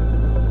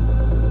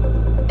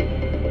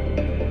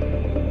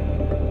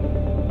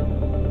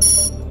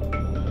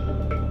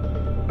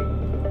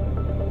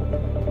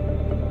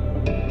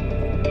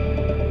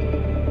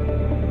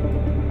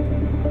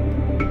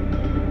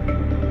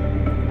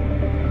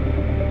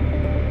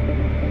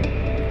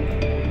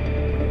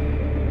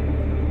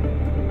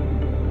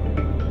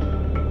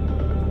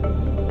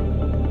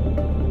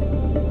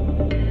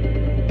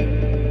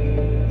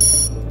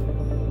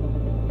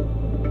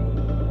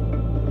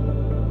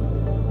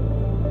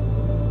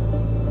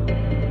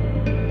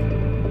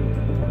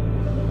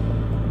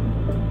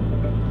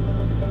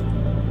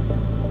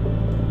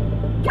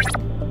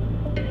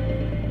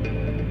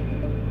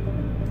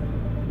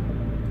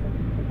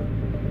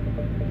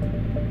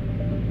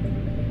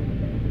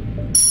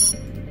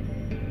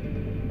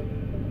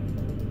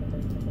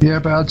 Yeah,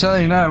 but I'll tell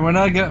you now, when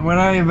I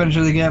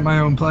eventually get my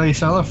own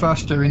place, I'll have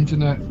faster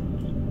internet.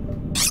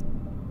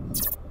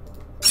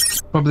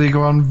 Probably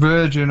go on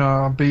Virgin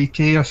or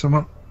BT or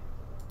something.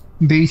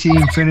 BT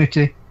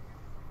Infinity.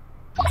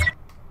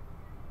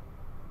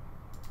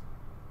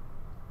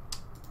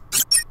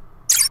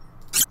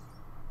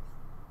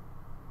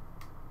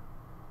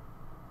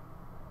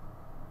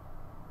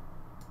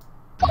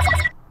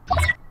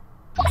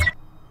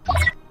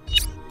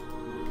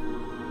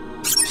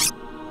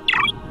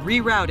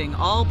 Rerouting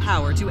all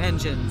power to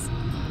engines.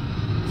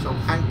 So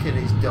anchor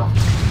is docked.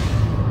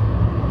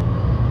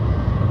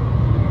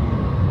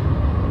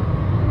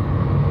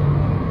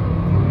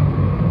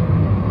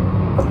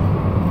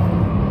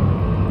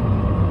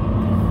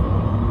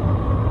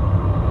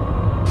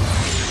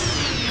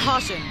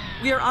 Caution,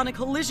 we are on a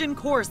collision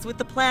course with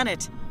the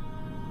planet.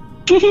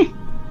 I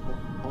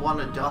want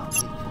to dock,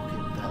 you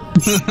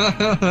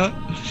fucking fella.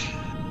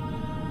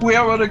 We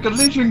are on a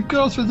collision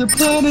course with the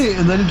planet,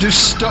 and then it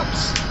just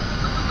stops.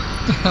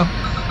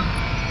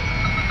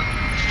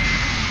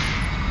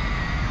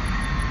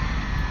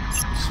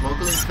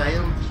 Smuggling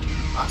failed.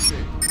 That's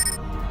it.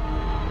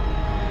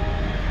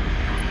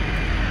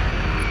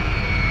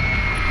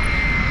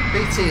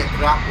 BT are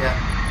crap, yeah.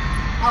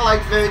 I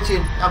like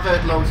Virgin. I've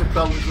heard loads of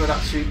problems with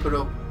that Super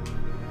Up.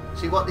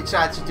 See what they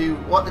tried to do.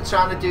 What they're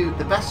trying to do.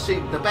 The best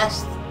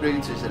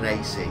routers are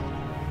AC.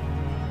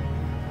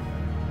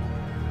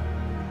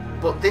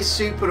 But this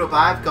Super Up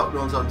I've got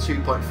runs on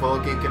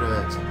 2.4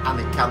 gigahertz and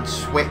it can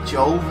switch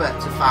over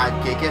to 5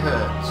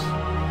 gigahertz,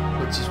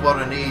 which is what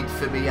I need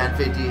for me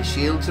Nvidia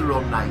Shield to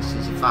run nice,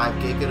 is a 5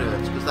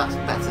 gigahertz, because that's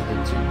better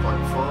than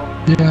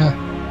 2.4. Yeah.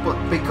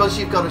 But because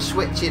you've got to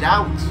switch it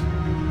out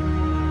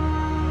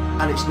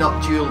and it's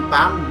not dual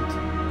band,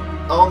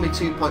 only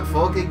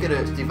 2.4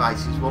 gigahertz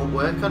devices won't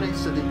work on it.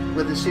 So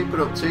with the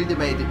Super Up 2 they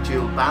made it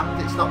dual band.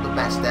 It's not the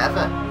best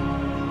ever,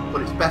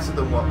 but it's better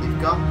than what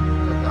they've got.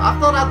 I've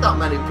not had that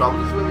many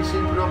problems with my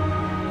Super Up.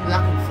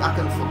 I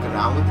can fuck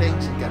around with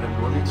things and get them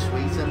running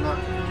sweet and that.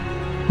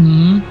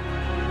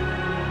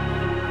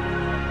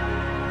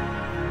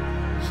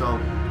 So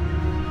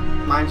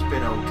mine's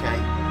been okay.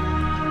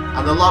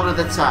 And a lot of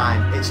the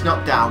time it's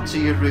not down to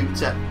your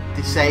router.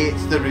 They say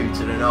it's the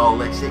router and all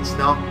this. It's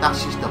not.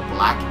 That's just a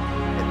blag.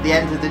 At the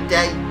end of the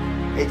day,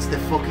 it's the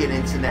fucking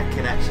internet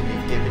connection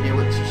they've given you,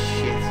 which is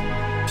shit.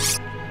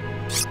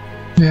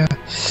 Yeah.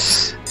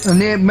 And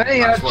it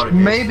may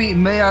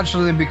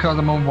actually because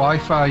I'm on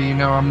Wi-Fi, you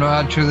know, I'm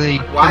not actually...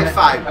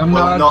 Wi-Fi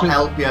will not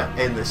help you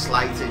in the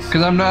slightest.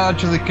 Because I'm not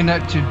actually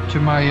connected to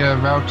my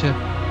router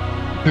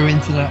through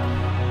internet.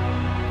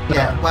 So.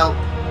 Yeah, well,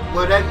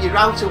 your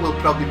router will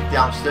probably be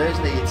downstairs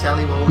near your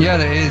telly, won't it?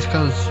 Yeah, it is,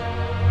 because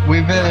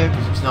With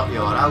Because it's not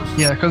your house.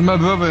 yeah, because my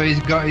brother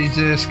he's got his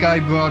Sky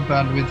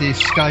broadband with his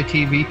Sky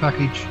TV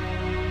package.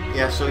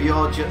 Yeah, so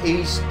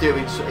he's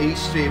streaming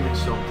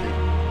something.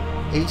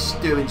 He's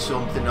doing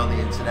something on the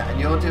internet, and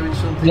you're doing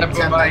something. Yeah,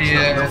 but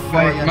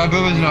my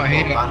brother's not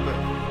here.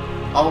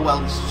 Oh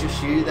well, it's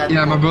just you then.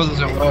 Yeah, my brother's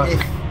at work.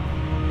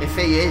 If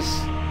he is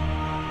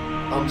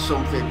on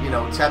something,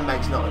 10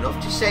 meg's not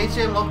enough. Just say to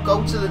him, look,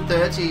 go to the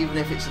 30, even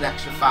if it's an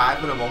extra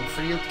 $5 a month,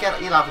 and you'll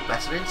have a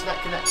better internet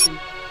connection.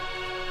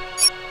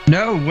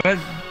 No, well,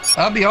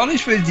 I'll be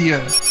honest with you.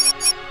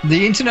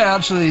 The internet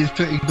actually is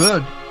pretty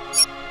good.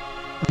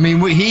 I mean,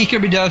 he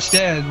could be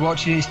downstairs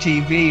watching his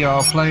TV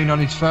or playing on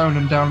his phone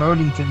and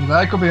downloading things.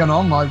 I could be on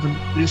OnLive and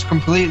it's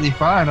completely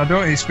fine. I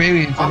don't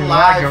experience any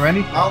lag or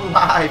anything.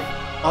 OnLive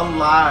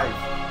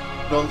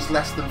runs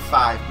less than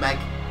 5 meg.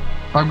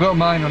 I've got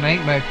mine on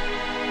 8 meg.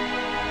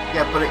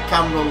 Yeah, but it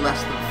can run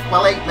less than...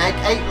 Well, 8 meg.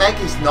 8 meg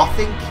is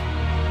nothing.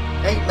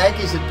 8 meg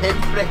is a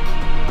pinprick.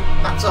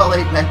 That's all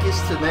 8 meg is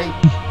to me.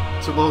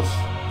 To us.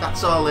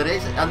 That's all it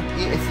is. And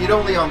if you're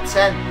only on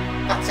 10,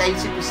 that's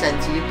 80%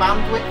 of your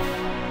bandwidth.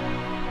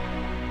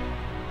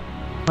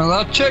 Well,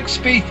 I'll check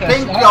speed test.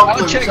 Ping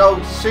problems.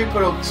 So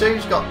Super Hub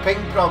 2's got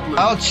ping problems.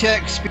 I'll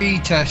check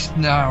speed test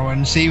now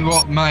and see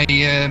what my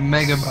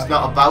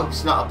megabyte.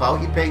 It's not about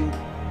your ping.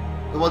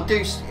 Well,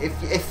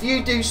 if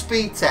you do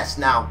speed test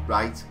now,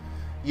 right?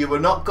 You are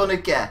not gonna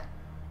get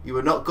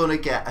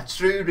a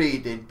true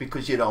reading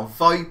because you're on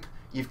VoIP.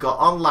 You've got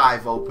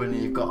OnLive open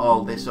and you've got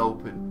all this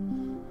open.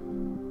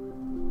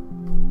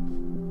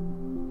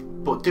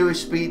 But do a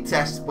speed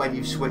test when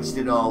you've switched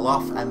it all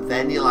off, and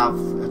then you'll have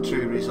a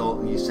true result.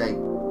 And you say,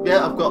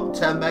 yeah, I've got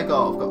 10 meg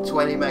or I've got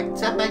 20 meg.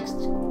 10 meg's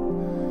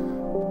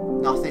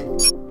nothing.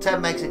 10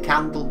 meg's a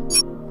candle.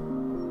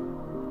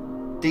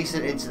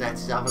 Decent internet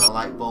is having a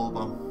light bulb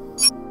on.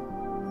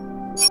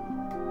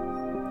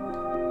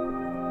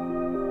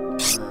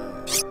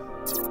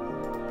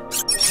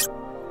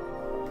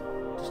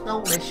 There's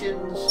no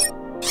missions.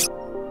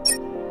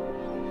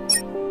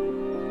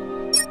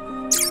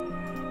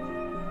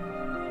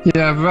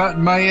 Yeah,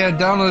 my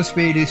download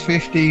speed is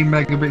 15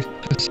 megabits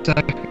per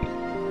second.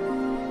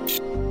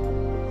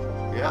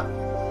 Yeah.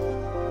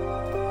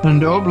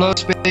 And upload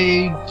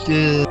speed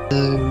 2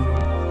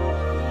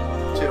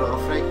 or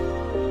 3.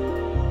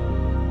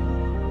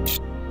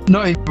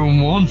 not even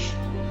 1.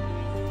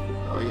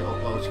 Oh, your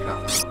upload's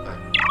crap now, okay.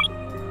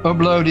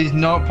 Upload is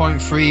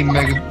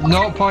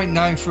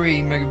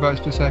 0.93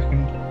 megabytes per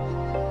second.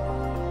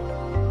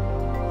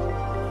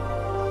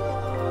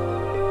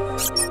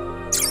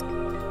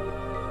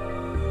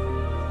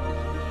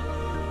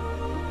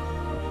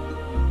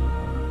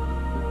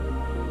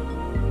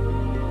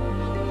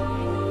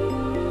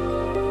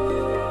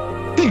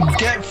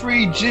 Get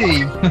 3G.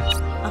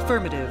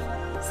 Affirmative.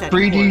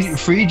 Setting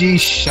course. 3G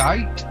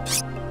shite.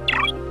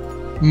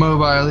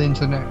 Mobile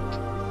internet.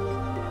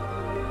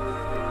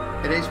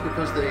 It is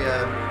because the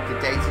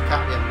data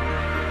cap, yeah.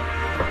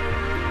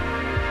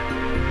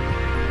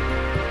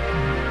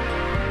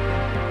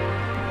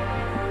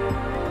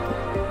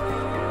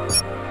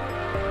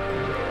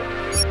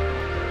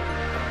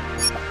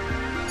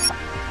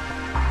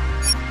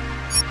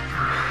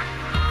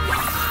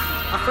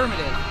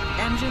 Affirmative.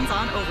 Engines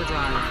on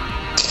overdrive.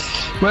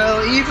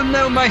 Well, even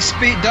though my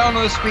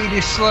download speed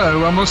is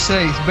slow, I must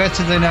say it's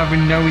better than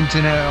having no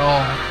internet at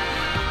all.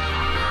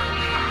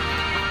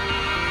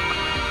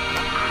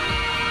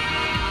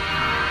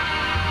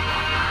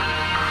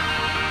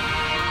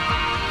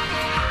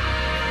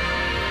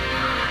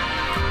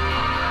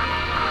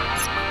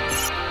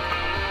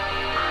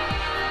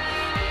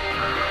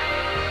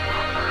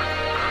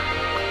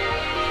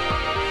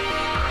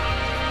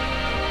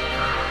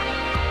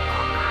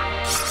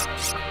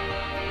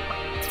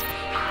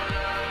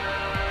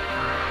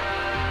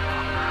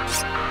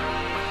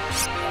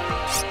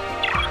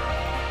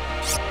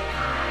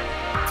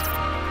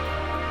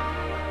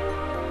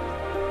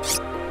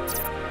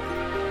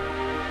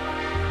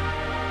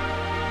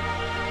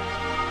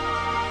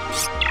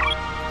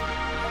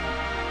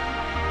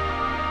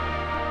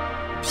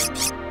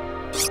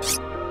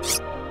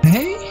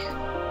 Hey?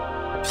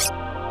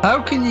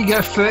 How can you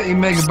get 30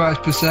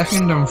 megabytes per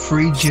second on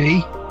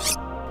 3G?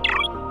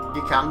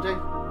 You can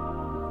do.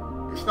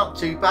 It's not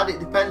too bad. It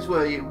depends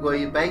where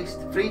you're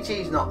based.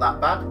 3G is not that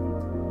bad.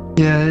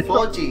 Yeah.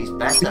 4G is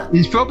better.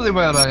 It's probably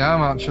where I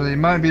am actually. It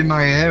might be in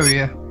my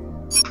area.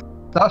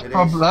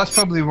 That's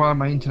probably why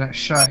my internet's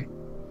shite.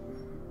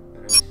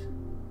 It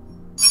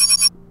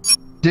is.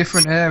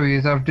 Different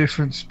areas have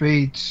different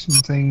speeds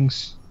and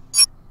things.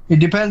 It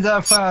depends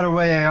how far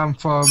away I am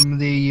from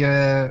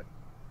the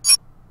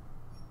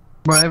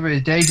whatever it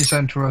is, data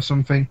center or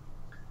something.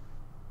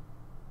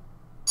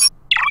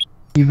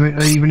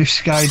 Even if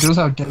Sky does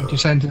have data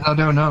centers, I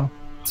don't know.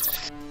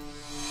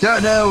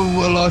 Don't know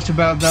a lot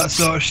about that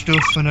sort of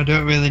stuff, and I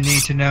don't really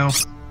need to know.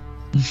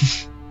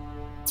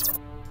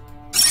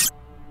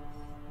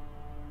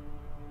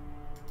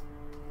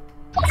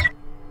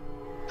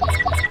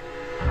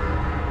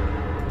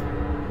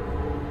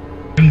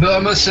 But I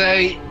must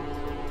say,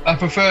 I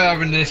prefer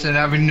having this than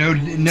having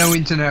no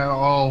internet at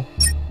all.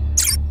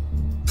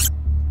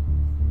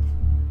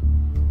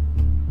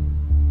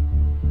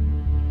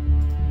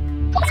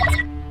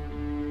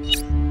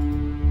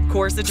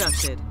 Course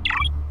adjusted.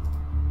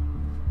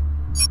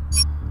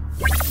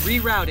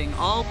 Rerouting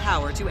all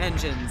power to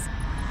engines.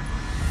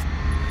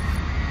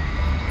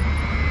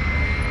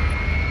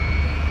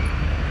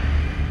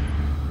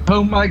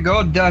 Oh my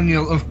God,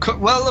 Daniel! Of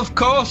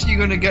course you're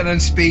gonna get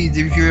on speeds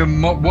if you're a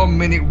 1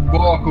 minute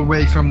walk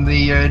away from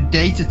the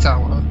data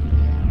tower.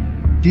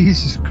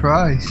 Jesus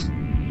Christ!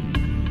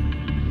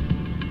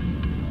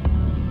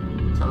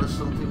 Tell us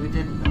something we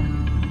didn't know.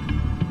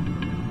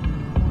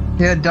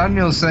 Yeah,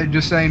 Daniel's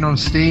just saying on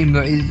Steam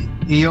that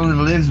he only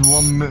lives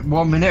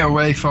 1 minute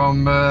away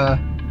from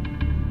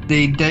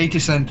the data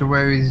center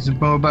where his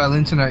mobile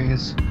internet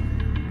is.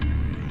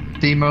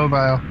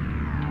 T-Mobile.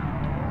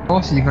 Of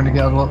course you're going to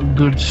get a lot of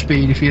good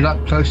speed if you're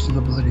that close to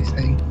the bloody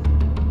thing.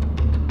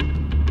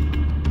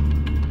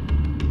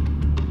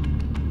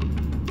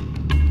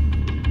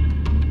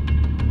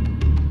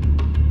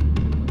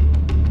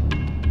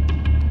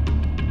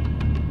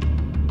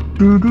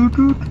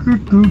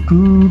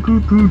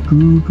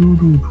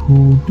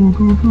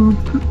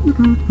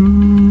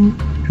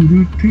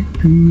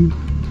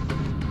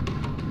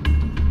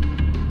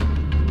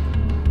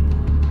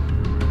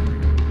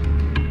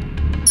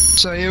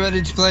 So are you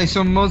ready to play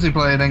some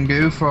multiplayer then,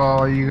 Goof, or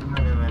are you... In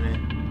a minute.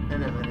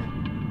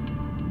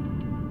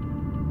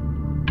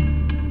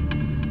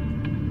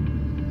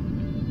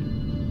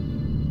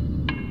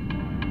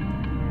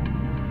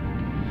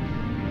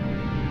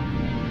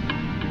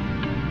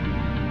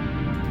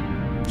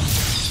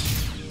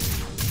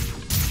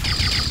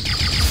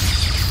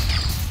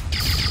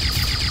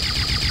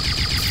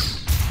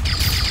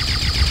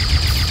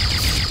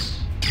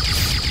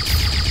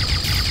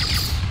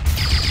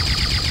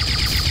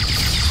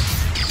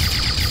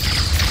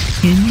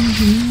 Can you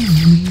hear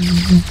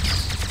me?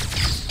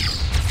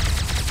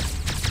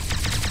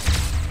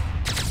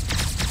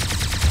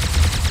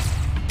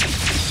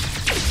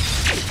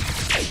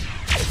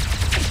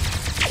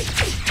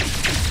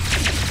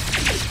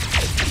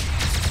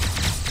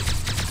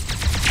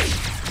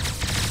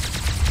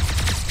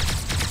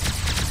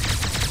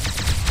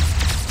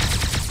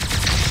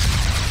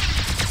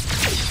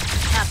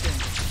 Captain,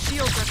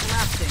 shields are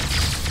collapsing.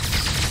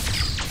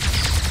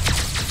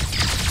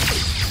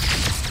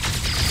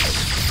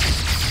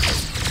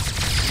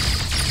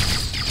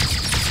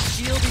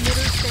 Shield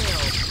emitters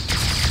failed.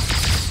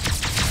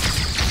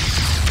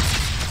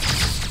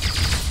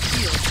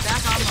 Shields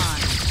back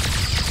online.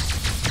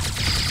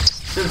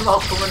 Soon they'll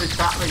come and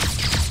attack me.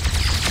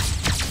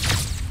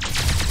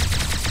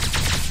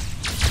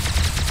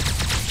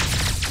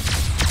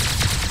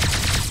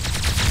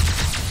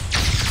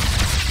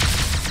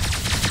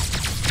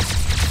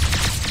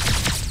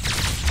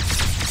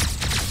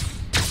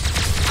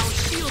 Our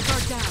shields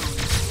are down.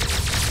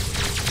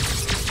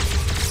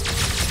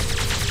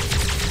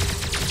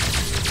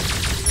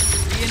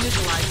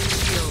 Reinitializing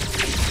shield.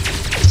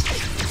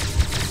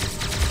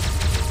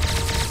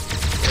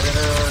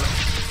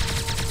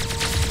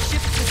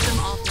 Ship system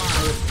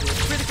offline.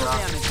 Critical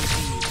damage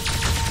received.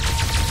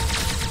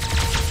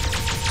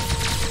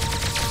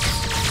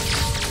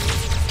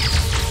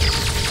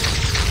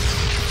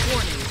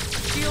 Warning.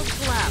 Shield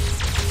collapsed.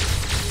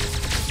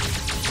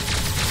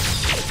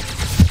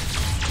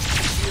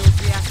 Shield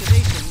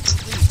reactivation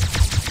complete.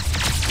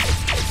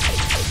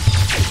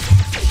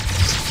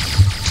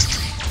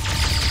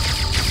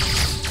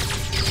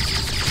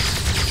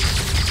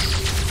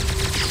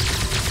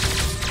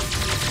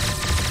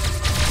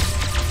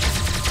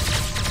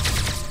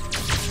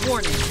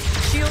 Warning.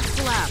 Shield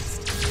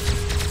collapsed.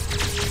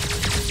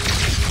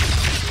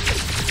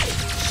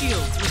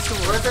 Shields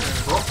restored. Where the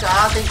fuck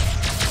are they?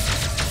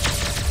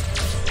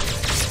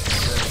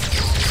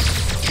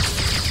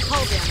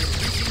 Hull damage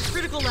reaching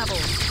critical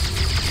levels.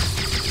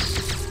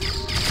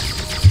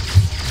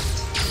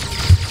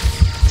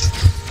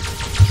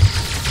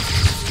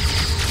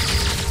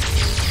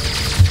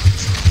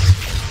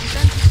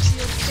 Defensive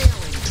shield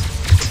failing.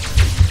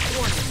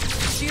 Warning.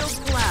 Shields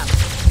collapsed.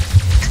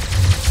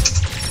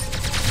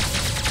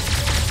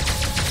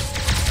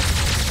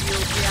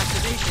 Shield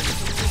reactivation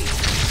complete.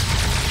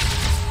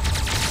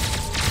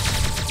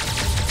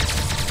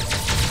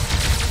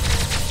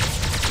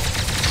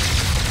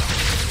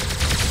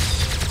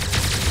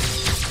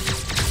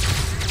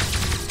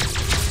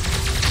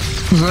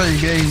 So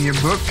you're getting your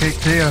butt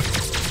kicked here.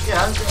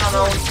 Yeah, I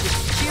know.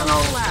 I'm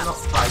not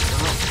fighting.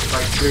 I'm not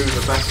like doing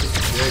the best I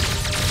can do.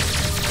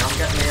 I'm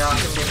getting the ass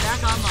Shield kicked.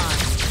 back online.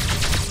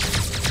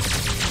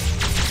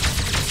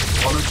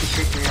 Wanted to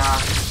kick me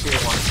ass and see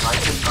what it's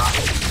like in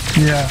battle.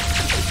 Yeah.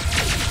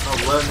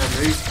 I'll learn them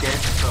moves, kid.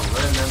 I'll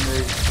learn them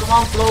moves. Come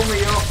on, blow me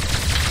up.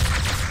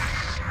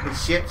 The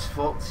ship's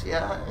fucked.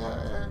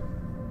 Yeah.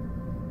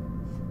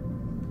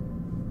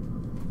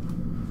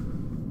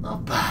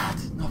 Not bad.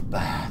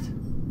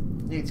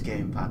 Needs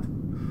gamepad.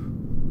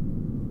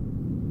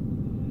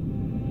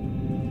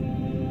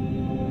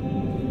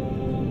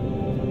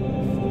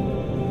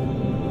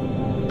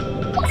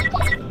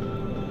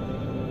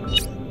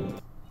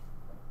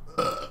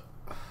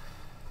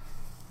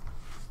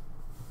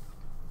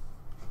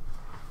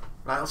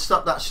 Right, I'll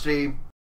stop that stream.